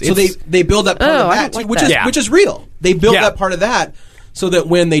the woods. So they build up part of I that, don't like which that. is Yeah. which is real. They build Yeah. up part of that so that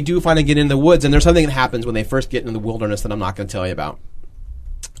when they do finally get into the woods, and there's something that happens when they first get into the wilderness that I'm not going to tell you about.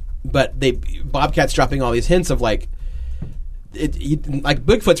 But Bobcat's dropping all these hints of like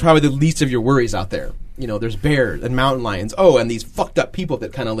Bigfoot's probably the least of your worries out there. There's bears and mountain lions. Oh, and these fucked up people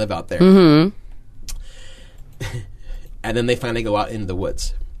that kind of live out there. Mm-hmm. And then they finally go out into the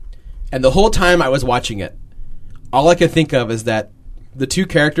woods. And the whole time I was watching it, all I could think of is that the two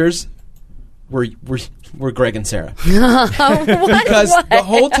characters we're Greg and Sarah. Because the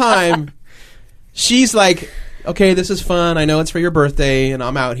whole time she's like, okay, this is fun. I know it's for your birthday and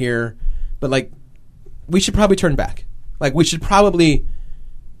I'm out here, but like we should probably turn back. Like we should probably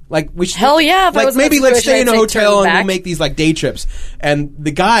hell yeah, if I was in maybe that let's stay situation, in a I'd say hotel turn and we'll back. make these like day trips. And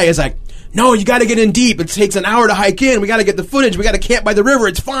the guy is like, no, you got to get in deep. It takes an hour to hike in. We got to get the footage. We got to camp by the river.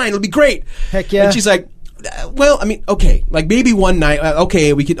 It's fine. It'll be great. Heck yeah. And she's like, well, I mean, okay, like maybe one night,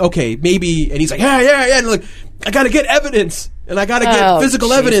 okay, we could, okay, maybe. And he's like, yeah. And like, I got to get evidence and I got to get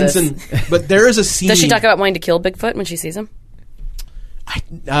physical evidence. But there is a scene. Does she talk about wanting to kill Bigfoot when she sees him?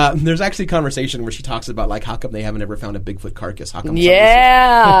 There's actually a conversation where she talks about like how come they haven't ever found a Bigfoot carcass? How come?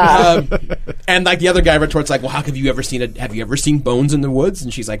 Yeah. And like the other guy retorts like, well, how have you ever seen bones in the woods?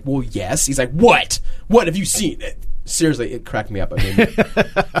 And she's like, well, yes. He's like, what have you seen? Seriously, it cracked me up. I mean,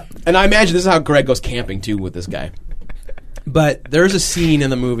 and I imagine this is how Greg goes camping too with this guy. But there's a scene in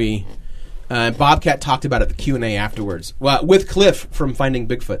the movie. Bobcat talked about it at the Q&A afterwards. Well, with Cliff from Finding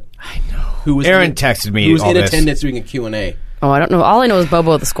Bigfoot. I know. Aaron texted me. Who was all in this. attendance doing a Q&A. Oh, I don't know. All I know is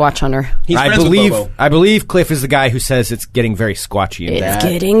Bobo the Squatch Hunter. He's friends with Bobo. I believe Cliff is the guy who says it's getting very squatchy. It's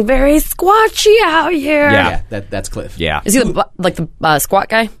getting very squatchy out here. Yeah. That's Cliff. Yeah. Is he the squat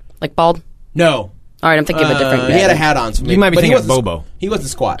guy? Like bald? No. All right, I'm thinking of a different guy. He had a hat on. So You might be but he thinking of wasn't Bobo. He wasn't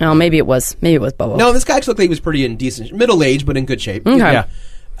squat. Oh, maybe it was. Maybe it was Bobo. No, this guy actually looked like he was pretty in decent, middle age, but in good shape. Okay. Yeah.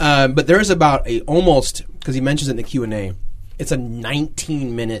 But there is about because he mentions it in the Q&A, it's a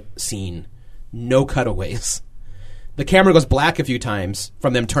 19-minute scene, no cutaways. The camera goes black a few times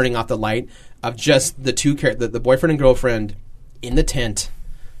from them turning off the light of just the two the boyfriend and girlfriend in the tent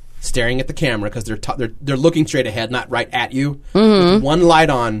staring at the camera because they're looking straight ahead, not right at you. Mm-hmm. With one light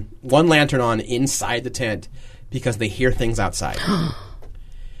on, one lantern on inside the tent because they hear things outside.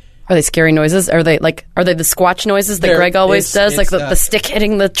 Are they scary noises? Are they the squatch noises that Greg always does? Like the stick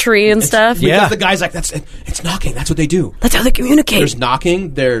hitting the tree and stuff? Because Yeah. the guy's like, it's knocking. That's what they do. That's how they communicate. There's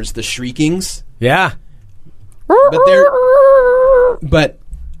knocking. There's the shriekings. Yeah. But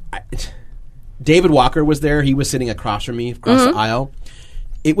David Walker was there. He was sitting across from me, across the aisle.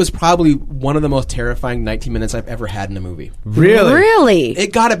 It was probably one of the most terrifying 19 minutes I've ever had in a movie. Really? Really?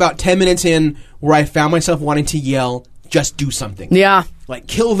 It got about 10 minutes in where I found myself wanting to yell, just do something. Yeah. Like,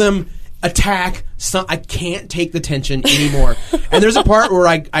 kill them, attack. I can't take the tension anymore. And there's a part where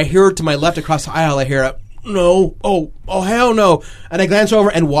I hear to my left across the aisle, I hear a, no, oh, hell no. And I glance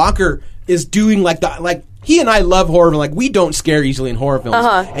over and Walker is doing he and I love horror films. Like, we don't scare easily in horror films.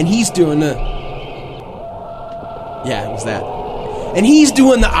 And he's doing the... Yeah, it was that. And he's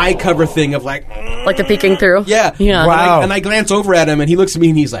doing the eye cover thing of like the peeking through? Yeah. Yeah. Wow. And I glance over at him and he looks at me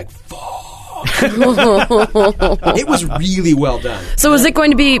and he's like, fuck. It was really well done. So is it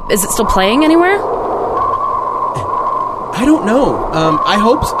still playing anywhere? I don't know. I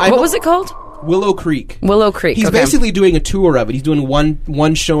hope... What was it called? Willow Creek. Willow Creek. He's okay. basically doing a tour of it. He's doing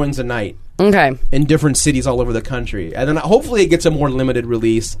one showings a night. Okay. In different cities all over the country. And then hopefully it gets a more limited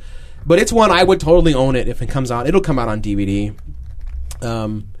release. But it's one I would totally own it if it comes out. It'll come out on DVD.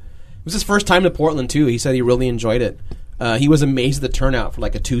 It was his first time to Portland, too. He said he really enjoyed it. He was amazed at the turnout for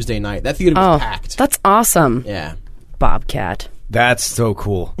like a Tuesday night. That theater was packed. That's awesome. Yeah. Bobcat. That's so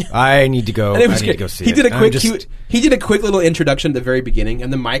cool. I need to go. And it was I need good. to go see He it. did a quick he did a quick little introduction at the very beginning,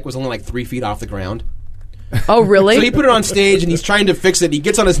 and the mic was only like 3 feet off the ground. Oh, really? So he put it on stage, and he's trying to fix it. He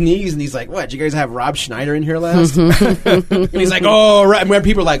gets on his knees, and he's like, "What? Did you guys have Rob Schneider in here last?" And he's like, "Oh," right. And when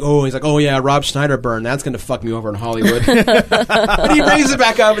people are like, "Oh," he's like, "Oh yeah, Rob Schneider burned. That's going to fuck me over in Hollywood." But he brings it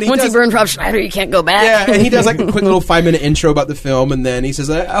back up, and Once you burn Rob Schneider, you can't go back. Yeah, and he does like a quick little 5-minute intro about the film, and then he says,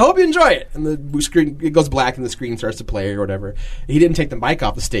 "I hope you enjoy it." And the screen it goes black, and the screen starts to play or whatever. He didn't take the mic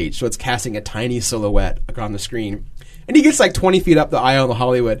off the stage, so it's casting a tiny silhouette on the screen. And he gets like 20 feet up the aisle in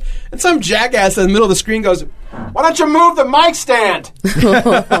Hollywood. And some jackass in the middle of the screen goes, "Why don't you move the mic stand?"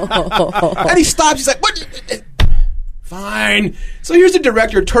 And he stops. He's like, "What?" Fine. So here's the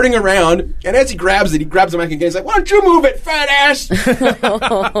director turning around. And as he grabs it, he grabs the mic again. He's like, "Why don't you move it, fat ass?"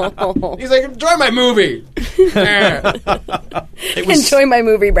 He's like, "Enjoy my movie." Enjoy my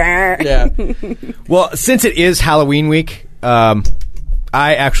movie, brr. Yeah. Well, since it is Halloween week,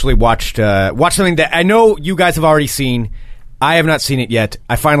 I actually watched something that I know you guys have already seen. I have not seen it yet.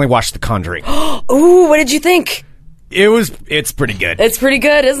 I finally watched The Conjuring. Ooh, what did you think? It's pretty good. It's pretty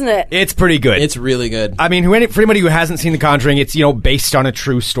good, isn't it? It's pretty good. It's really good. I mean, for anybody who hasn't seen The Conjuring, it's based on a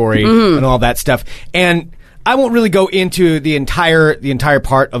true story and all that stuff. And I won't really go into the entire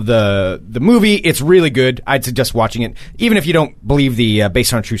part of the movie. It's really good. I'd suggest watching it, even if you don't believe the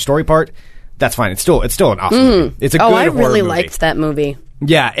based on a true story part. That's fine. It's still an awesome movie. It's a good I horror really movie. liked that movie.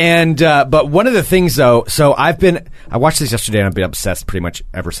 Yeah, and but one of the things though, so I watched this yesterday and I've been obsessed pretty much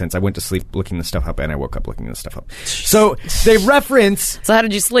ever since. I went to sleep looking this stuff up and I woke up looking this stuff up. So they reference. So how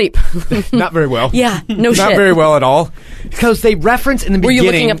did you sleep? Not very well. Yeah, no shit. Not very well at all. Because they reference in the beginning. Were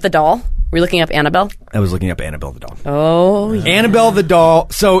you looking up the doll? Were you looking up Annabelle? I was looking up Annabelle the doll. Oh, yeah. Annabelle the doll.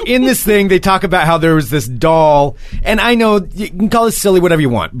 So in this thing, they talk about how there was this doll, and I know you can call this silly, whatever you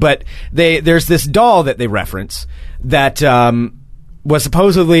want, but there's this doll that they reference that was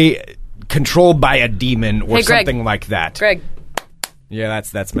supposedly controlled by a demon or something like that. Greg. Yeah,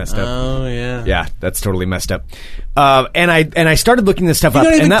 that's messed up. Oh yeah, yeah, that's totally messed up. And I started looking this stuff up,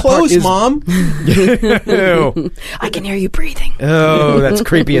 You're not even and that close, part is, Mom. I can hear you breathing. Oh, that's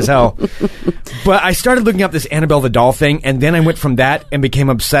creepy as hell. But I started looking up this Annabelle the doll thing, and then I went from that and became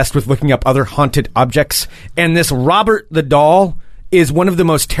obsessed with looking up other haunted objects. And this Robert the doll is one of the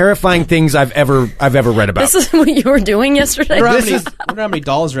most terrifying things I've ever read about. This is what you were doing yesterday? I wonder how many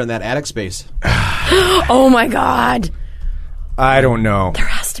dolls are in that attic space. Oh my God. I don't know. There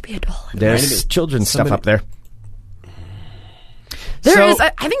has to be a doll in there. There's children's stuff up there. There is.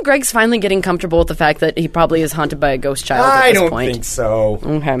 I think Greg's finally getting comfortable with the fact that he probably is haunted by a ghost child at this point. I don't think so.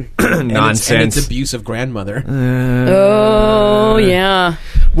 Okay. Nonsense. And it's abusive grandmother. Oh, yeah.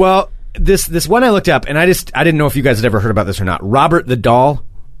 Well, this one I looked up, and I didn't know if you guys had ever heard about this or not. Robert the doll,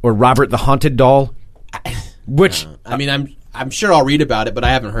 or Robert the haunted doll, which I mean, I'm sure I'll read about it, but I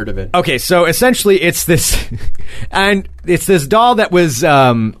haven't heard of it. Okay, so essentially it's this, and it's this doll that was.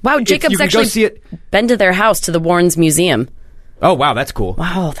 Wow, Jacob's actually been to their house, to the Warrens Museum. Oh wow, that's cool.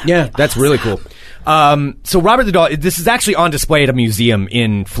 Wow, that's really cool. So Robert the doll, this is actually on display at a museum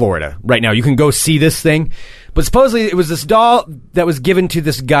in Florida right now. You can go see this thing. But supposedly it was this doll that was given to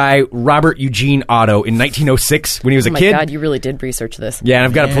this guy, Robert Eugene Otto, in 1906 when he was a kid. Oh my God, you really did research this. Yeah, and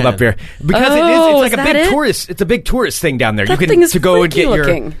I've got it pulled up here. Because it's like a big tourist. It's a big tourist thing down there. That you thing is to go and get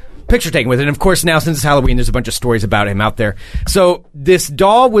looking. your picture taken with it. And of course now, since it's Halloween, there's a bunch of stories about him out there. So this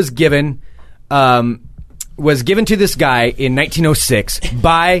doll was given to this guy in 1906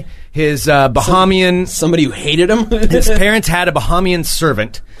 by his Bahamian... Somebody who hated him? His parents had a Bahamian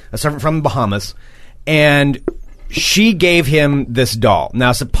servant, a servant from the Bahamas, and she gave him this doll.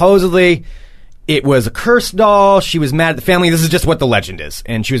 Now, supposedly, it was a cursed doll. She was mad at the family. This is just what the legend is.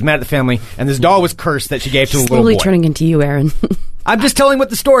 And she was mad at the family, and this doll was cursed that she gave to the little boy. Slowly turning into you, Aaron. I'm just telling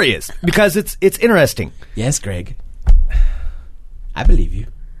what the story is, because it's interesting. Yes, Greg. I believe you.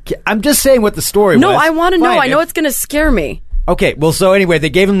 I'm just saying what the story was. No, I want to know. I know it's going to scare me. Okay, well, so anyway,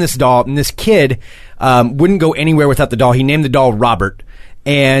 they gave him this doll, and this kid wouldn't go anywhere without the doll. He named the doll Robert,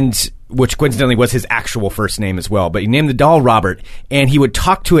 which coincidentally was his actual first name as well. But he named the doll Robert, and he would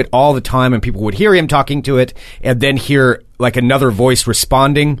talk to it all the time, and people would hear him talking to it, and then hear like another voice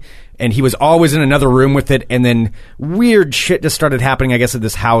responding. And he was always in another room with it, and then weird shit just started happening, I guess, at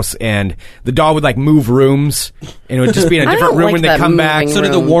this house, and the doll would like move rooms, and it would just be in a different room when they come back. So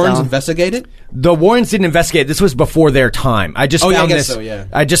did the Warrens investigate it? The Warrens didn't investigate. This was before their time. I just found this.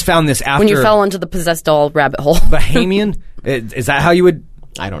 I just found this after when you fell into the possessed doll rabbit hole. Bahamian? Is that how you would?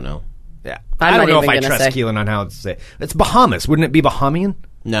 I don't know. Yeah, I don't know if I trust Keelan on how to say it. It's Bahamas. Wouldn't it be Bahamian?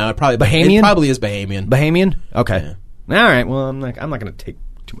 No, it probably Bahamian. It probably is Bahamian. Bahamian. Okay. Yeah. All right. Well, I'm not going to take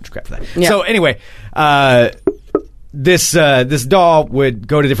too much crap for that. Yeah. So anyway, this doll would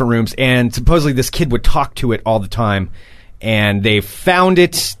go to different rooms, and supposedly this kid would talk to it all the time, and they found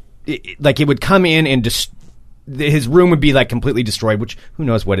it like it would come in and his room would be like completely destroyed, which who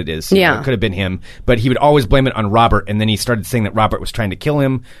knows what it is. Yeah. It could have been him, but he would always blame it on Robert, and then he started saying that Robert was trying to kill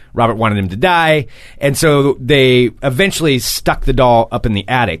him. Robert wanted him to die, and so they eventually stuck the doll up in the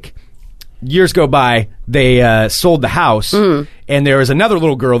attic. Years go by, they sold the house, and there was another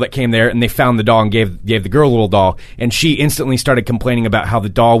little girl that came there, and they found the doll and gave the girl a little doll, and she instantly started complaining about how the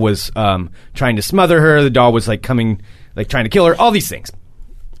doll was trying to smother her, the doll was like coming, like trying to kill her, all these things.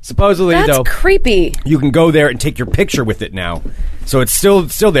 Supposedly, That's though, creepy. You can go there and take your picture with it now, so it's still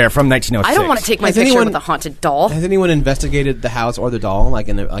there from 1906. I don't want to take my picture with a haunted doll. Has anyone investigated the house or the doll, like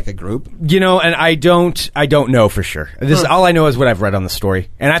in a group? You know, and I don't know for sure. This all I know is what I've read on the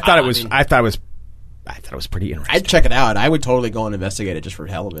story, and I thought it was pretty interesting. I'd check it out. I would totally go and investigate it just for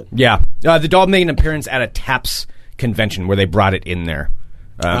the hell of it. Yeah, the doll made an appearance at a TAPS convention where they brought it in there.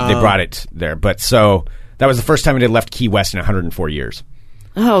 They brought it there, but so that was the first time it had left Key West in 104 years.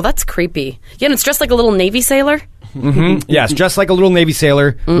 Oh, that's creepy. Yeah, and it's dressed like a little Navy sailor. Mm-hmm. Yeah, it's just like a little Navy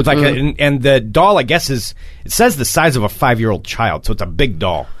sailor with like and the doll, I guess, it says the size of a 5-year-old child, so it's a big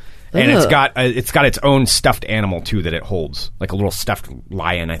doll, and it's got its own stuffed animal too that it holds, like a little stuffed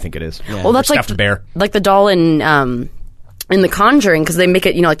lion, I think it is. Yeah. Well, that's stuffed bear, like the doll in in The Conjuring, because they make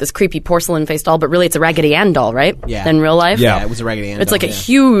it, like this creepy porcelain-faced doll, but really it's a Raggedy Ann doll, right? Yeah. In real life? Yeah, it was a Raggedy Ann It's doll, like a yeah.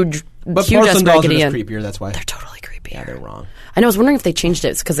 huge But huge porcelain dolls are Raggedy just Ann. creepier, that's why. They're totally creepy. Yeah, they're wrong. I know, I was wondering if they changed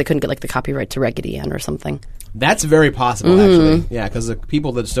it because they couldn't get like the copyright to Raggedy Ann or something. That's very possible, actually. Yeah, because the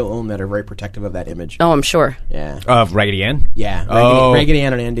people that still own that are very protective of that image. Oh, I'm sure. Yeah. Of Raggedy Ann? Yeah. Raggedy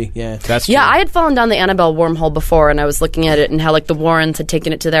Ann and Andy, yeah. That's Yeah, true. I had fallen down the Annabelle wormhole before, and I was looking at it and how like the Warrens had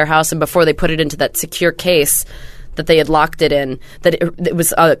taken it to their house, and before they put it into that secure case that they had locked it in, that it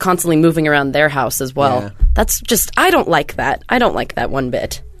was constantly moving around their house as well. Yeah. That's just, I don't like that. I don't like that one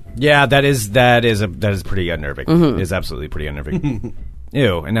bit. Yeah, that is pretty unnerving. It is absolutely pretty unnerving.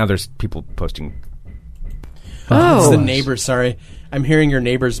 Ew, and now there's people posting. It's the neighbors, sorry. I'm hearing your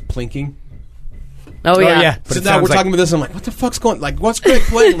neighbors plinking. Oh, yeah. But So it now sounds we're like- talking about this, I'm like, what the fuck's going, like, what's Greg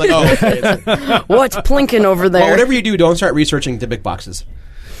playing? Like, oh, okay. What's plinking over there? Well, whatever you do, don't start researching the big boxes.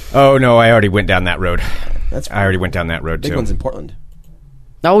 Oh, no, I already went down that road. That's I already went down that road, big too. ones in Portland.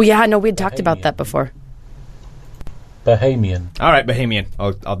 Oh, yeah, no, we had talked about that before. Bahamian. All right, Bahamian.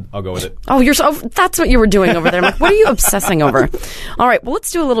 I'll go with it. Oh, that's what you were doing over there. I'm like, what are you obsessing over? All right, well,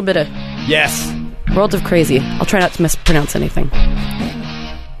 let's do a little bit of Yes. World of Crazy. I'll try not to mispronounce anything.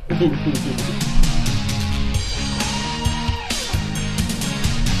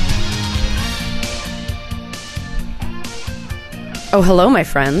 Oh, hello, my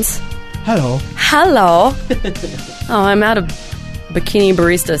friends. Hello. Hello. Oh, I'm out of bikini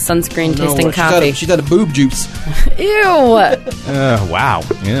barista sunscreen tasting coffee. She's out of boob juice. Ew. Wow.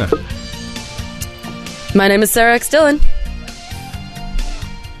 Yeah. My name is Sarah X. Dillon.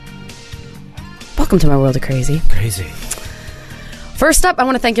 Welcome to my world of crazy. Crazy. First up, I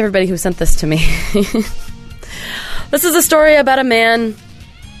want to thank everybody who sent this to me. This is a story about a man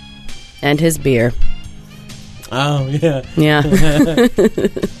and his beer. Oh, yeah. Yeah.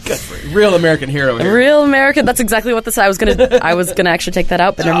 Real American hero here. Real American. That's exactly what this. I was gonna actually take that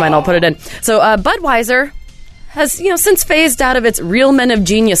out, but never mind. I'll put it in. So Budweiser has since phased out of its Real Men of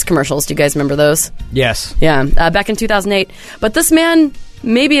Genius commercials. Do you guys remember those? Yes. Yeah, back in 2008. But this man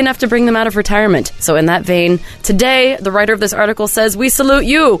may be enough to bring them out of retirement. So in that vein, today the writer of this article says, "We salute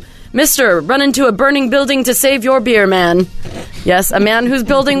you, Mister. Run into a burning building to save your beer, man." Yes, a man whose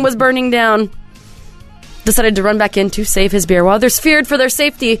building was burning down decided to run back in to save his beer. While others feared for their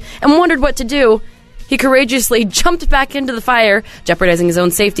safety and wondered what to do, he courageously jumped back into the fire, jeopardizing his own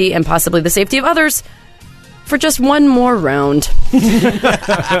safety and possibly the safety of others for just one more round.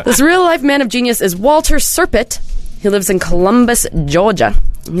 This real-life man of genius is Walter Serpent. He lives in Columbus, Georgia.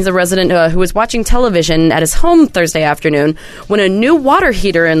 He's a resident who was watching television at his home Thursday afternoon when a new water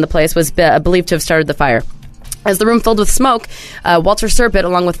heater in the place was believed to have started the fire. As the room filled with smoke, Walter Serpent,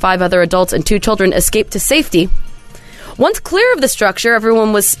 along with 5 other adults and 2 children, escaped to safety. Once clear of the structure,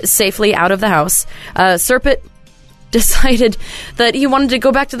 everyone was safely out of the house. Serpent decided that he wanted to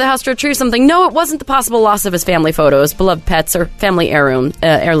go back to the house to retrieve something. No, it wasn't the possible loss of his family photos, beloved pets, or family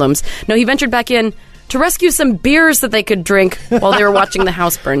heirlooms. No, he ventured back in to rescue some beers that they could drink while they were watching the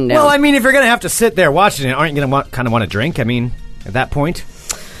house burn down. Well, I mean, if you're going to have to sit there watching it, aren't you going to kind of want to drink? I mean, at that point.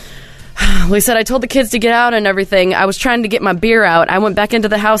 Well, he said, "I told the kids to get out and everything. I was trying to get my beer out. I went back into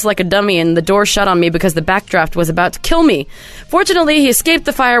the house like a dummy, and the door shut on me because the backdraft was about to kill me. Fortunately, he escaped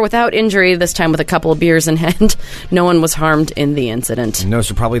the fire without injury, this time with a couple of beers in hand. No one was harmed in the incident." And those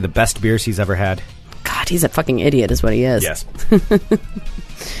are probably the best beers he's ever had. God, he's a fucking idiot is what he is. Yes.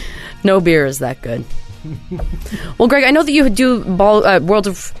 No beer is that good. Well, Greg, I know that you do Ball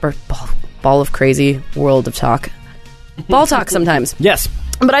of Crazy, World of Talk. Ball Talk sometimes. Yes.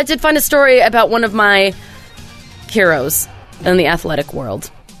 But I did find a story about one of my heroes in the athletic world.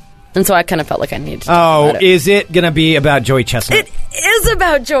 And so I kind of felt like I needed to talk about it. Is it going to be about Joey Chestnut? It is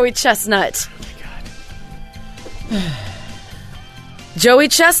about Joey Chestnut. Joey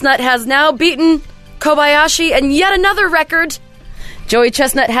Chestnut has now beaten Kobayashi and yet another record. Joey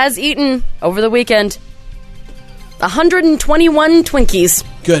Chestnut has eaten, over the weekend, 121 Twinkies.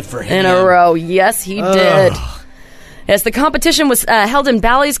 Good for him. In a row. Yes, he did. Yes, the competition was held in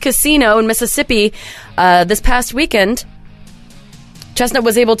Bally's Casino in Mississippi this past weekend. Chestnut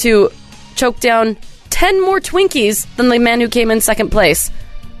was able to choke down 10 more Twinkies than the man who came in second place.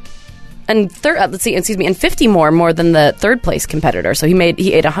 And 50 more than the third place competitor. So he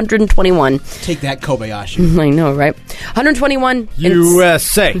ate 121. Take that, Kobayashi. I know, right? 121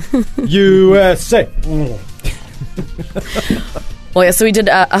 USA. USA. Well, yeah, so he did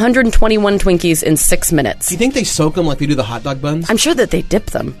 121 Twinkies in 6 minutes. Do you think they soak them like they do the hot dog buns? I'm sure that they dip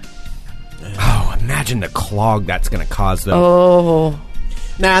them. Oh, imagine the clog that's going to cause them. Oh.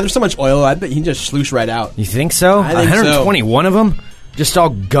 Nah, there's so much oil, I bet you can just sloosh right out. You think so? I think 121 of them? Just all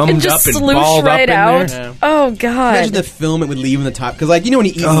gummed and just up and sloosh balled right up out. in there. Yeah. Oh God! Imagine the film it would leave in the top. Because, like, you know when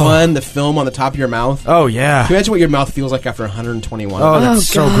you eat one, the film on the top of your mouth? Oh, yeah. Can you imagine what your mouth feels like after 121? Oh, that's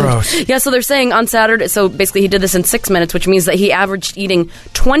so God. gross. Yeah, so they're saying on Saturday, so basically he did this in 6 minutes, which means that he averaged eating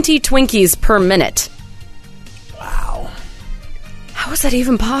 20 Twinkies per minute. Wow. How is that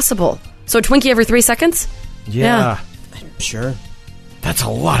even possible? So a Twinkie every 3 seconds? Yeah. Sure. That's a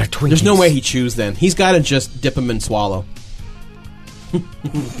lot of Twinkies. There's no way he chews then. He's got to just dip them and swallow.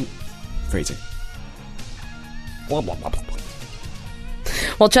 Phrasing.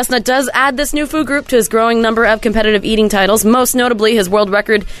 Well, Chestnut does add this new food group to his growing number of competitive eating titles, most notably his world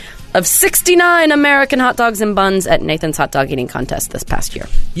record of 69 American hot dogs and buns at Nathan's Hot Dog Eating Contest this past year.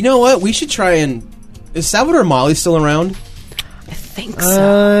 You know what? We should try and... Is Salvador Molly still around? I think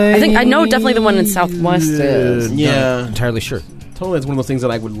so. I know definitely the one in Southwest is. Yeah. Not entirely sure. Totally, it's one of those things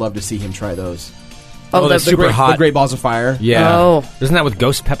that I would love to see him try those. Oh, that's the super great- hot. The Great Balls of Fire. Yeah. Oh. Isn't that with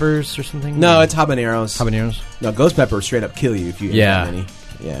ghost peppers or something? No, it's habaneros. habaneros. No, ghost peppers straight up kill you if you eat Yeah. that many.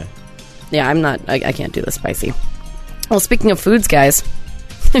 Yeah. Yeah, I'm not. I can't do the spicy. Well, speaking of foods, guys.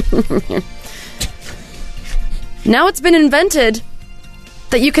 Now it's been invented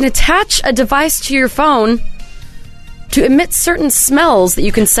that you can attach a device to your phone to emit certain smells that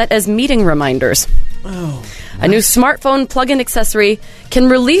you can set as meeting reminders. Oh. A new smartphone plug-in accessory can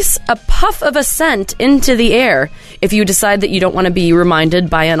release a puff of a scent into the air if you decide that you don't want to be reminded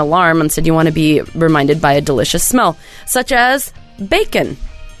by an alarm. Instead, you want to be reminded by a delicious smell, such as bacon.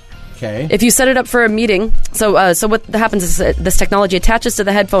 Okay. If you set it up for a meeting, so what happens is this technology attaches to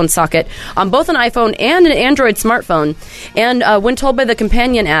the headphone socket on both an iPhone and an Android smartphone, and when told by the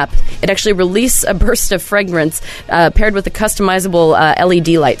companion app, it actually releases a burst of fragrance paired with a customizable LED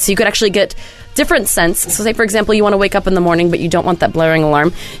light. So you could actually get different scents. So say, for example, you want to wake up in the morning, but you don't want that blaring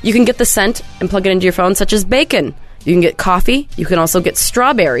alarm. You can get the scent and plug it into your phone, such as bacon. You can get coffee. You can also get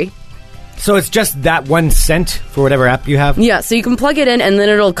strawberry. So it's just that one scent for whatever app you have? Yeah, so you can plug it in, and then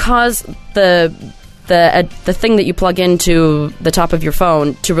it'll cause the thing that you plug into the top of your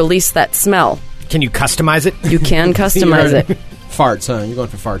phone to release that smell. Can you customize it? You can customize it. Farts, huh? You're going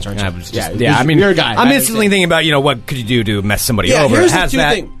for farts, aren't you? I mean, you're a guy. I'm instantly thinking about, what could you do to mess somebody over? Here's It has the two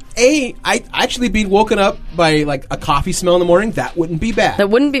that. thing. I actually being woken up by like a coffee smell in the morning, that wouldn't be bad. That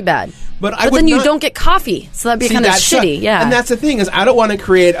wouldn't be bad. But I But would then you not- don't get coffee, so that'd be kind of shitty. Yeah, And that's the thing is, I don't want to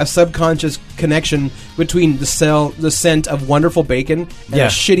create a subconscious connection between the scent of wonderful bacon and Yeah. a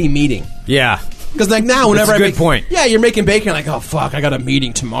shitty meeting. Yeah. Because like now, whenever That's a I good point. Yeah, you're making bacon. Like, oh fuck, I got a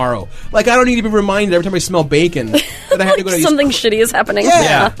meeting tomorrow. Like, I don't need to be reminded every time I smell bacon that I have to go to these- something shitty is happening.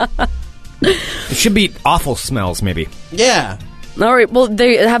 Yeah, It should be awful smells, maybe. yeah. All right. Well,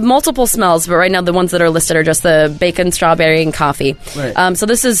 they have multiple smells, but right now the ones that are listed are just the bacon, strawberry, and coffee. Right. So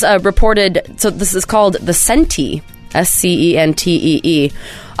this is reported. So this is called the Scenty, SCENTEE.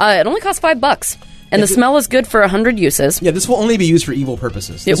 It only costs $5, and the smell is good for 100 uses. Yeah, this will only be used for evil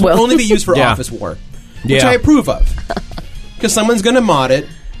purposes. This It will. only be used for Yeah. office war, which Yeah. I approve of. Because someone's going to mod it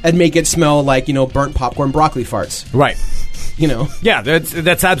and make it smell like, burnt popcorn broccoli farts. Right. Yeah,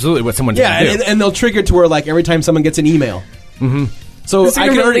 that's absolutely what someone's Yeah, going to do. and they'll trigger it to where, like, every time someone gets an email. Mm-hmm. So So I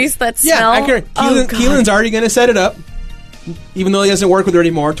you can already release that Yeah, I smell? can. Oh, God. Keelan's already going to set it up, even though he doesn't work with her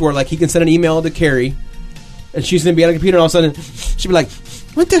anymore, to where, like, he can send an email to Carrie, and she's going to be on the computer, and all of a sudden, she'll be like,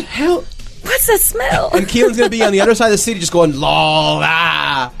 what the hell? What's that smell? And Keelan's going to be on the other side of the city just going, lol,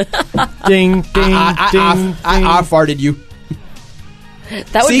 ah. Ding, ding, ding, I farted you.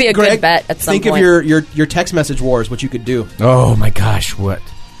 That would See, be a Greg, good bet at some think point. of your text message wars, what you could do. Oh, my gosh, what?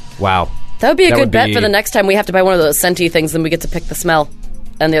 Wow. That would be a That good would bet be- for the next time we have to buy one of those Scenty things, then we get to pick the smell,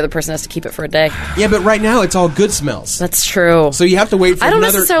 and the other person has to keep it for a day. Yeah, but right now it's all good smells. That's true. So you have to wait for I don't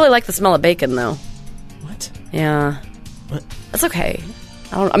another... necessarily like the smell of bacon, though. What? Yeah, What? that's okay.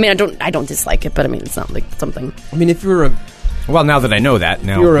 I don't dislike it, but I mean, it's not like something. I mean, if you were a Well, now that I know that,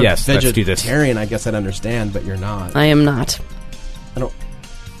 yes, let's do this. vegetarian, I guess I'd understand, but you're not. I am not. I don't...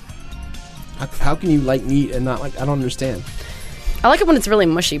 How can you like meat and not like... I don't understand. I like it when it's really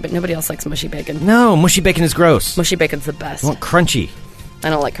mushy, but nobody else likes mushy bacon. No, mushy bacon is gross. Mushy bacon's the best. I want crunchy. I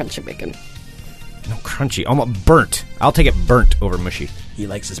don't like crunchy bacon. No, crunchy. Almost burnt. I'll take it burnt over mushy. He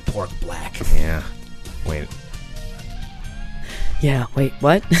likes his pork black. Yeah. Wait. Yeah, wait,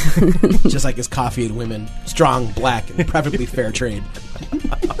 what? Just like his coffee and women. Strong, black, and preferably fair trade.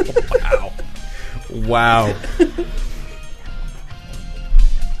 Wow.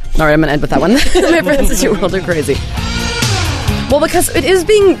 All right, I'm going to end with that one. My friends, your world are crazy. Well, because it is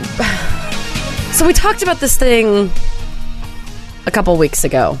being... So we talked about this thing a couple weeks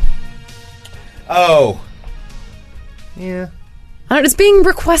ago. Oh. Yeah. It's being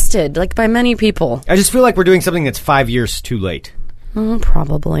requested, like, by many people. I just feel like we're doing something that's 5 years too late.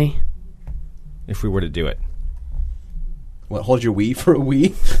 Probably. If we were to do it. What, hold your Wii for a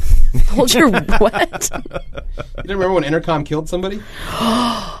Wii? Hold your what? You don't remember when Intercom killed somebody?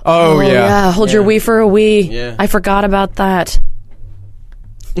 Oh, yeah. Hold your Wii for a Wii. Yeah. I forgot about that.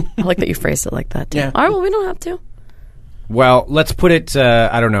 I like that you phrased it like that, too. Yeah. All right, well, we don't have to. Well, let's put it,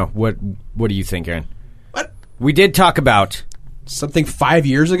 I don't know. What do you think, Aaron? What? We did talk about... Something 5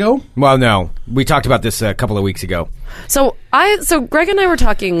 years ago? Well, no. We talked about this a couple of weeks ago. So Greg and I were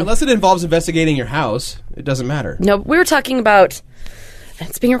talking... Unless it involves investigating your house, it doesn't matter. No, we were talking about...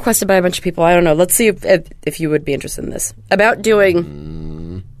 It's being requested by a bunch of people. I don't know. Let's see if you would be interested in this. About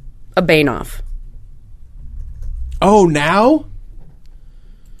doing a Bane off. Oh, now?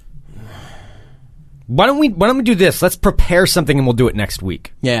 Why don't we do this? Let's prepare something and we'll do it next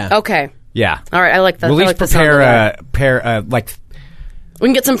week. Yeah. Okay. Yeah. All right, I like that. We'll I at like least prepare, we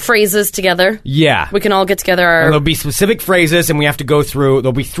can get some phrases together. Yeah. We can all get together our... And there'll be specific phrases, and we have to go through...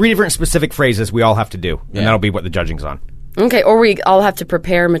 There'll be 3 different specific phrases we all have to do, and that'll be what the judging's on. Okay, or we all have to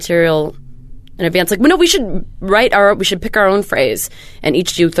prepare material in advance. Like, well, no, we should pick our own phrase, and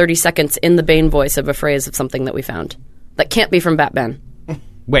each do 30 seconds in the Bane voice of a phrase of something that we found. That can't be from Batman.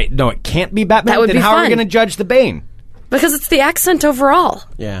 Wait, no, it can't be Batman? That would then be how are we fun. going to judge the Bane? Because it's the accent overall.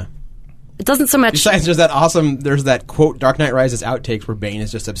 Yeah. It doesn't so much... Besides, there's that quote, Dark Knight Rises outtakes where Bane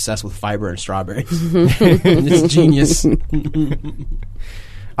is just obsessed with fiber and strawberries. It's genius.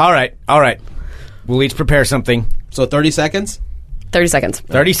 All right. We'll each prepare something. So 30 seconds? 30 seconds.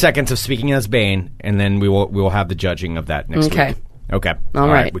 30 seconds of speaking as Bane, and then we will have the judging of that next Okay. week. Okay. All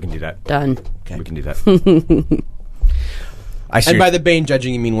right. We can do that. Done. Okay. We can do that. And by the Bane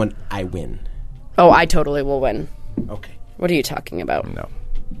judging, you mean when I win? Oh, I totally will win. Okay. What are you talking about? No.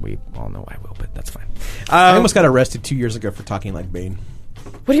 We all know I will, but that's fine. I almost got arrested 2 years ago for talking like Bane.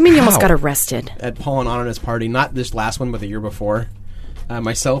 What do you mean you almost got arrested? At Paul and Anna's party, not this last one, but the year before.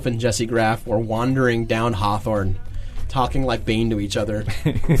 Myself and Jesse Graff were wandering down Hawthorne, talking like Bane to each other.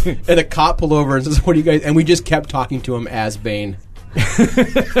 And a cop pulled over and says, "What do you guys..." And we just kept talking to him as Bane.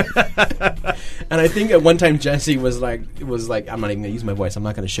 And I think at one time Jesse was like, "I'm not even going to use my voice. I'm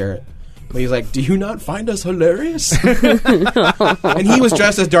not going to share it." But he's like, "Do you not find us hilarious?" And he was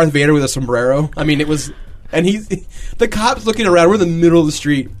dressed as Darth Vader with a sombrero. I mean, it was... And the cop's looking around. We're in the middle of the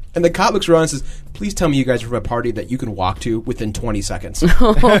street. And the cop looks around and says, "Please tell me you guys are from a party that you can walk to within 20 seconds. And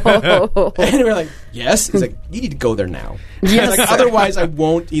we're like, "Yes." He's like, "You need to go there now." Yes. Like, otherwise, I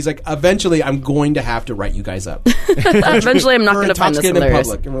won't. He's like, "Eventually, I'm going to have to write you guys up." Eventually, I'm not going to find this intoxicated in hilarious.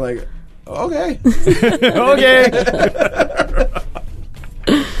 public. And we're like, "Okay."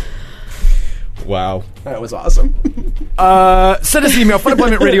 Okay. Wow. That was awesome. Send us an email,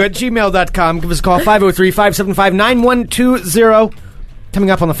 funemploymentradio@gmail.com. Give us a call, 503-575-9120. Coming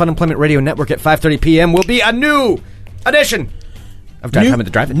up on the Funemployment Radio Network at 5:30 p.m. will be a new edition of Drive Time at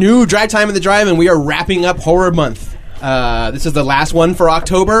the Drive-In. New Drive Time at the Drive-In. We are wrapping up Horror Month. This is the last one for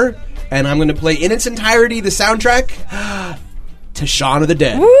October, and I'm going to play in its entirety the soundtrack to Shaun of the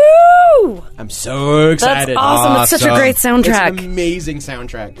Dead. Woo! I'm so excited. That's awesome. It's such a great soundtrack. It's an amazing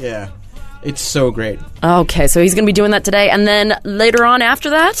soundtrack. Yeah. It's so great. Okay, so he's going to be doing that today. And then later on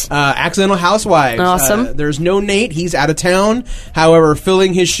after that? Accidental Housewives. Awesome. There's no Nate. He's out of town. However,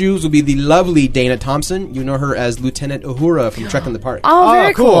 filling his shoes will be the lovely Dana Thompson. You know her as Lieutenant Uhura from Trek in the Park. Oh,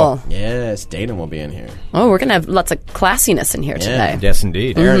 very cool. Yes, Dana will be in here. Oh, we're going to have lots of classiness in here today. Yes,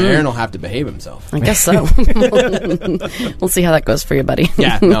 indeed. Aaron will have to behave himself. I guess so. We'll see how that goes for you, buddy.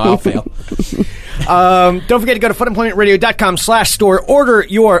 Yeah, no, I'll fail. Don't forget to go to funemploymentradio.com/store. Order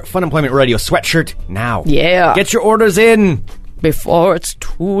your Fun Employment Radio sweatshirt now. Yeah. Get your orders in. Before it's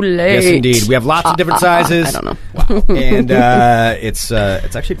too late. Yes, indeed. We have lots of different sizes. I don't know. Wow. And it's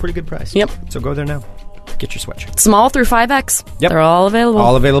actually a pretty good price. Yep. So go there now. Get your sweatshirt. Small through 5X. Yep. They're all available.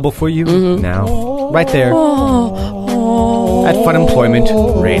 All available for you now. Right there. At Fun Employment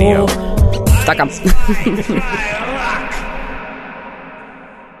Radio. .com.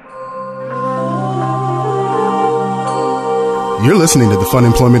 You're listening to the Fun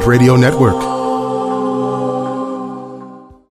Employment Radio Network.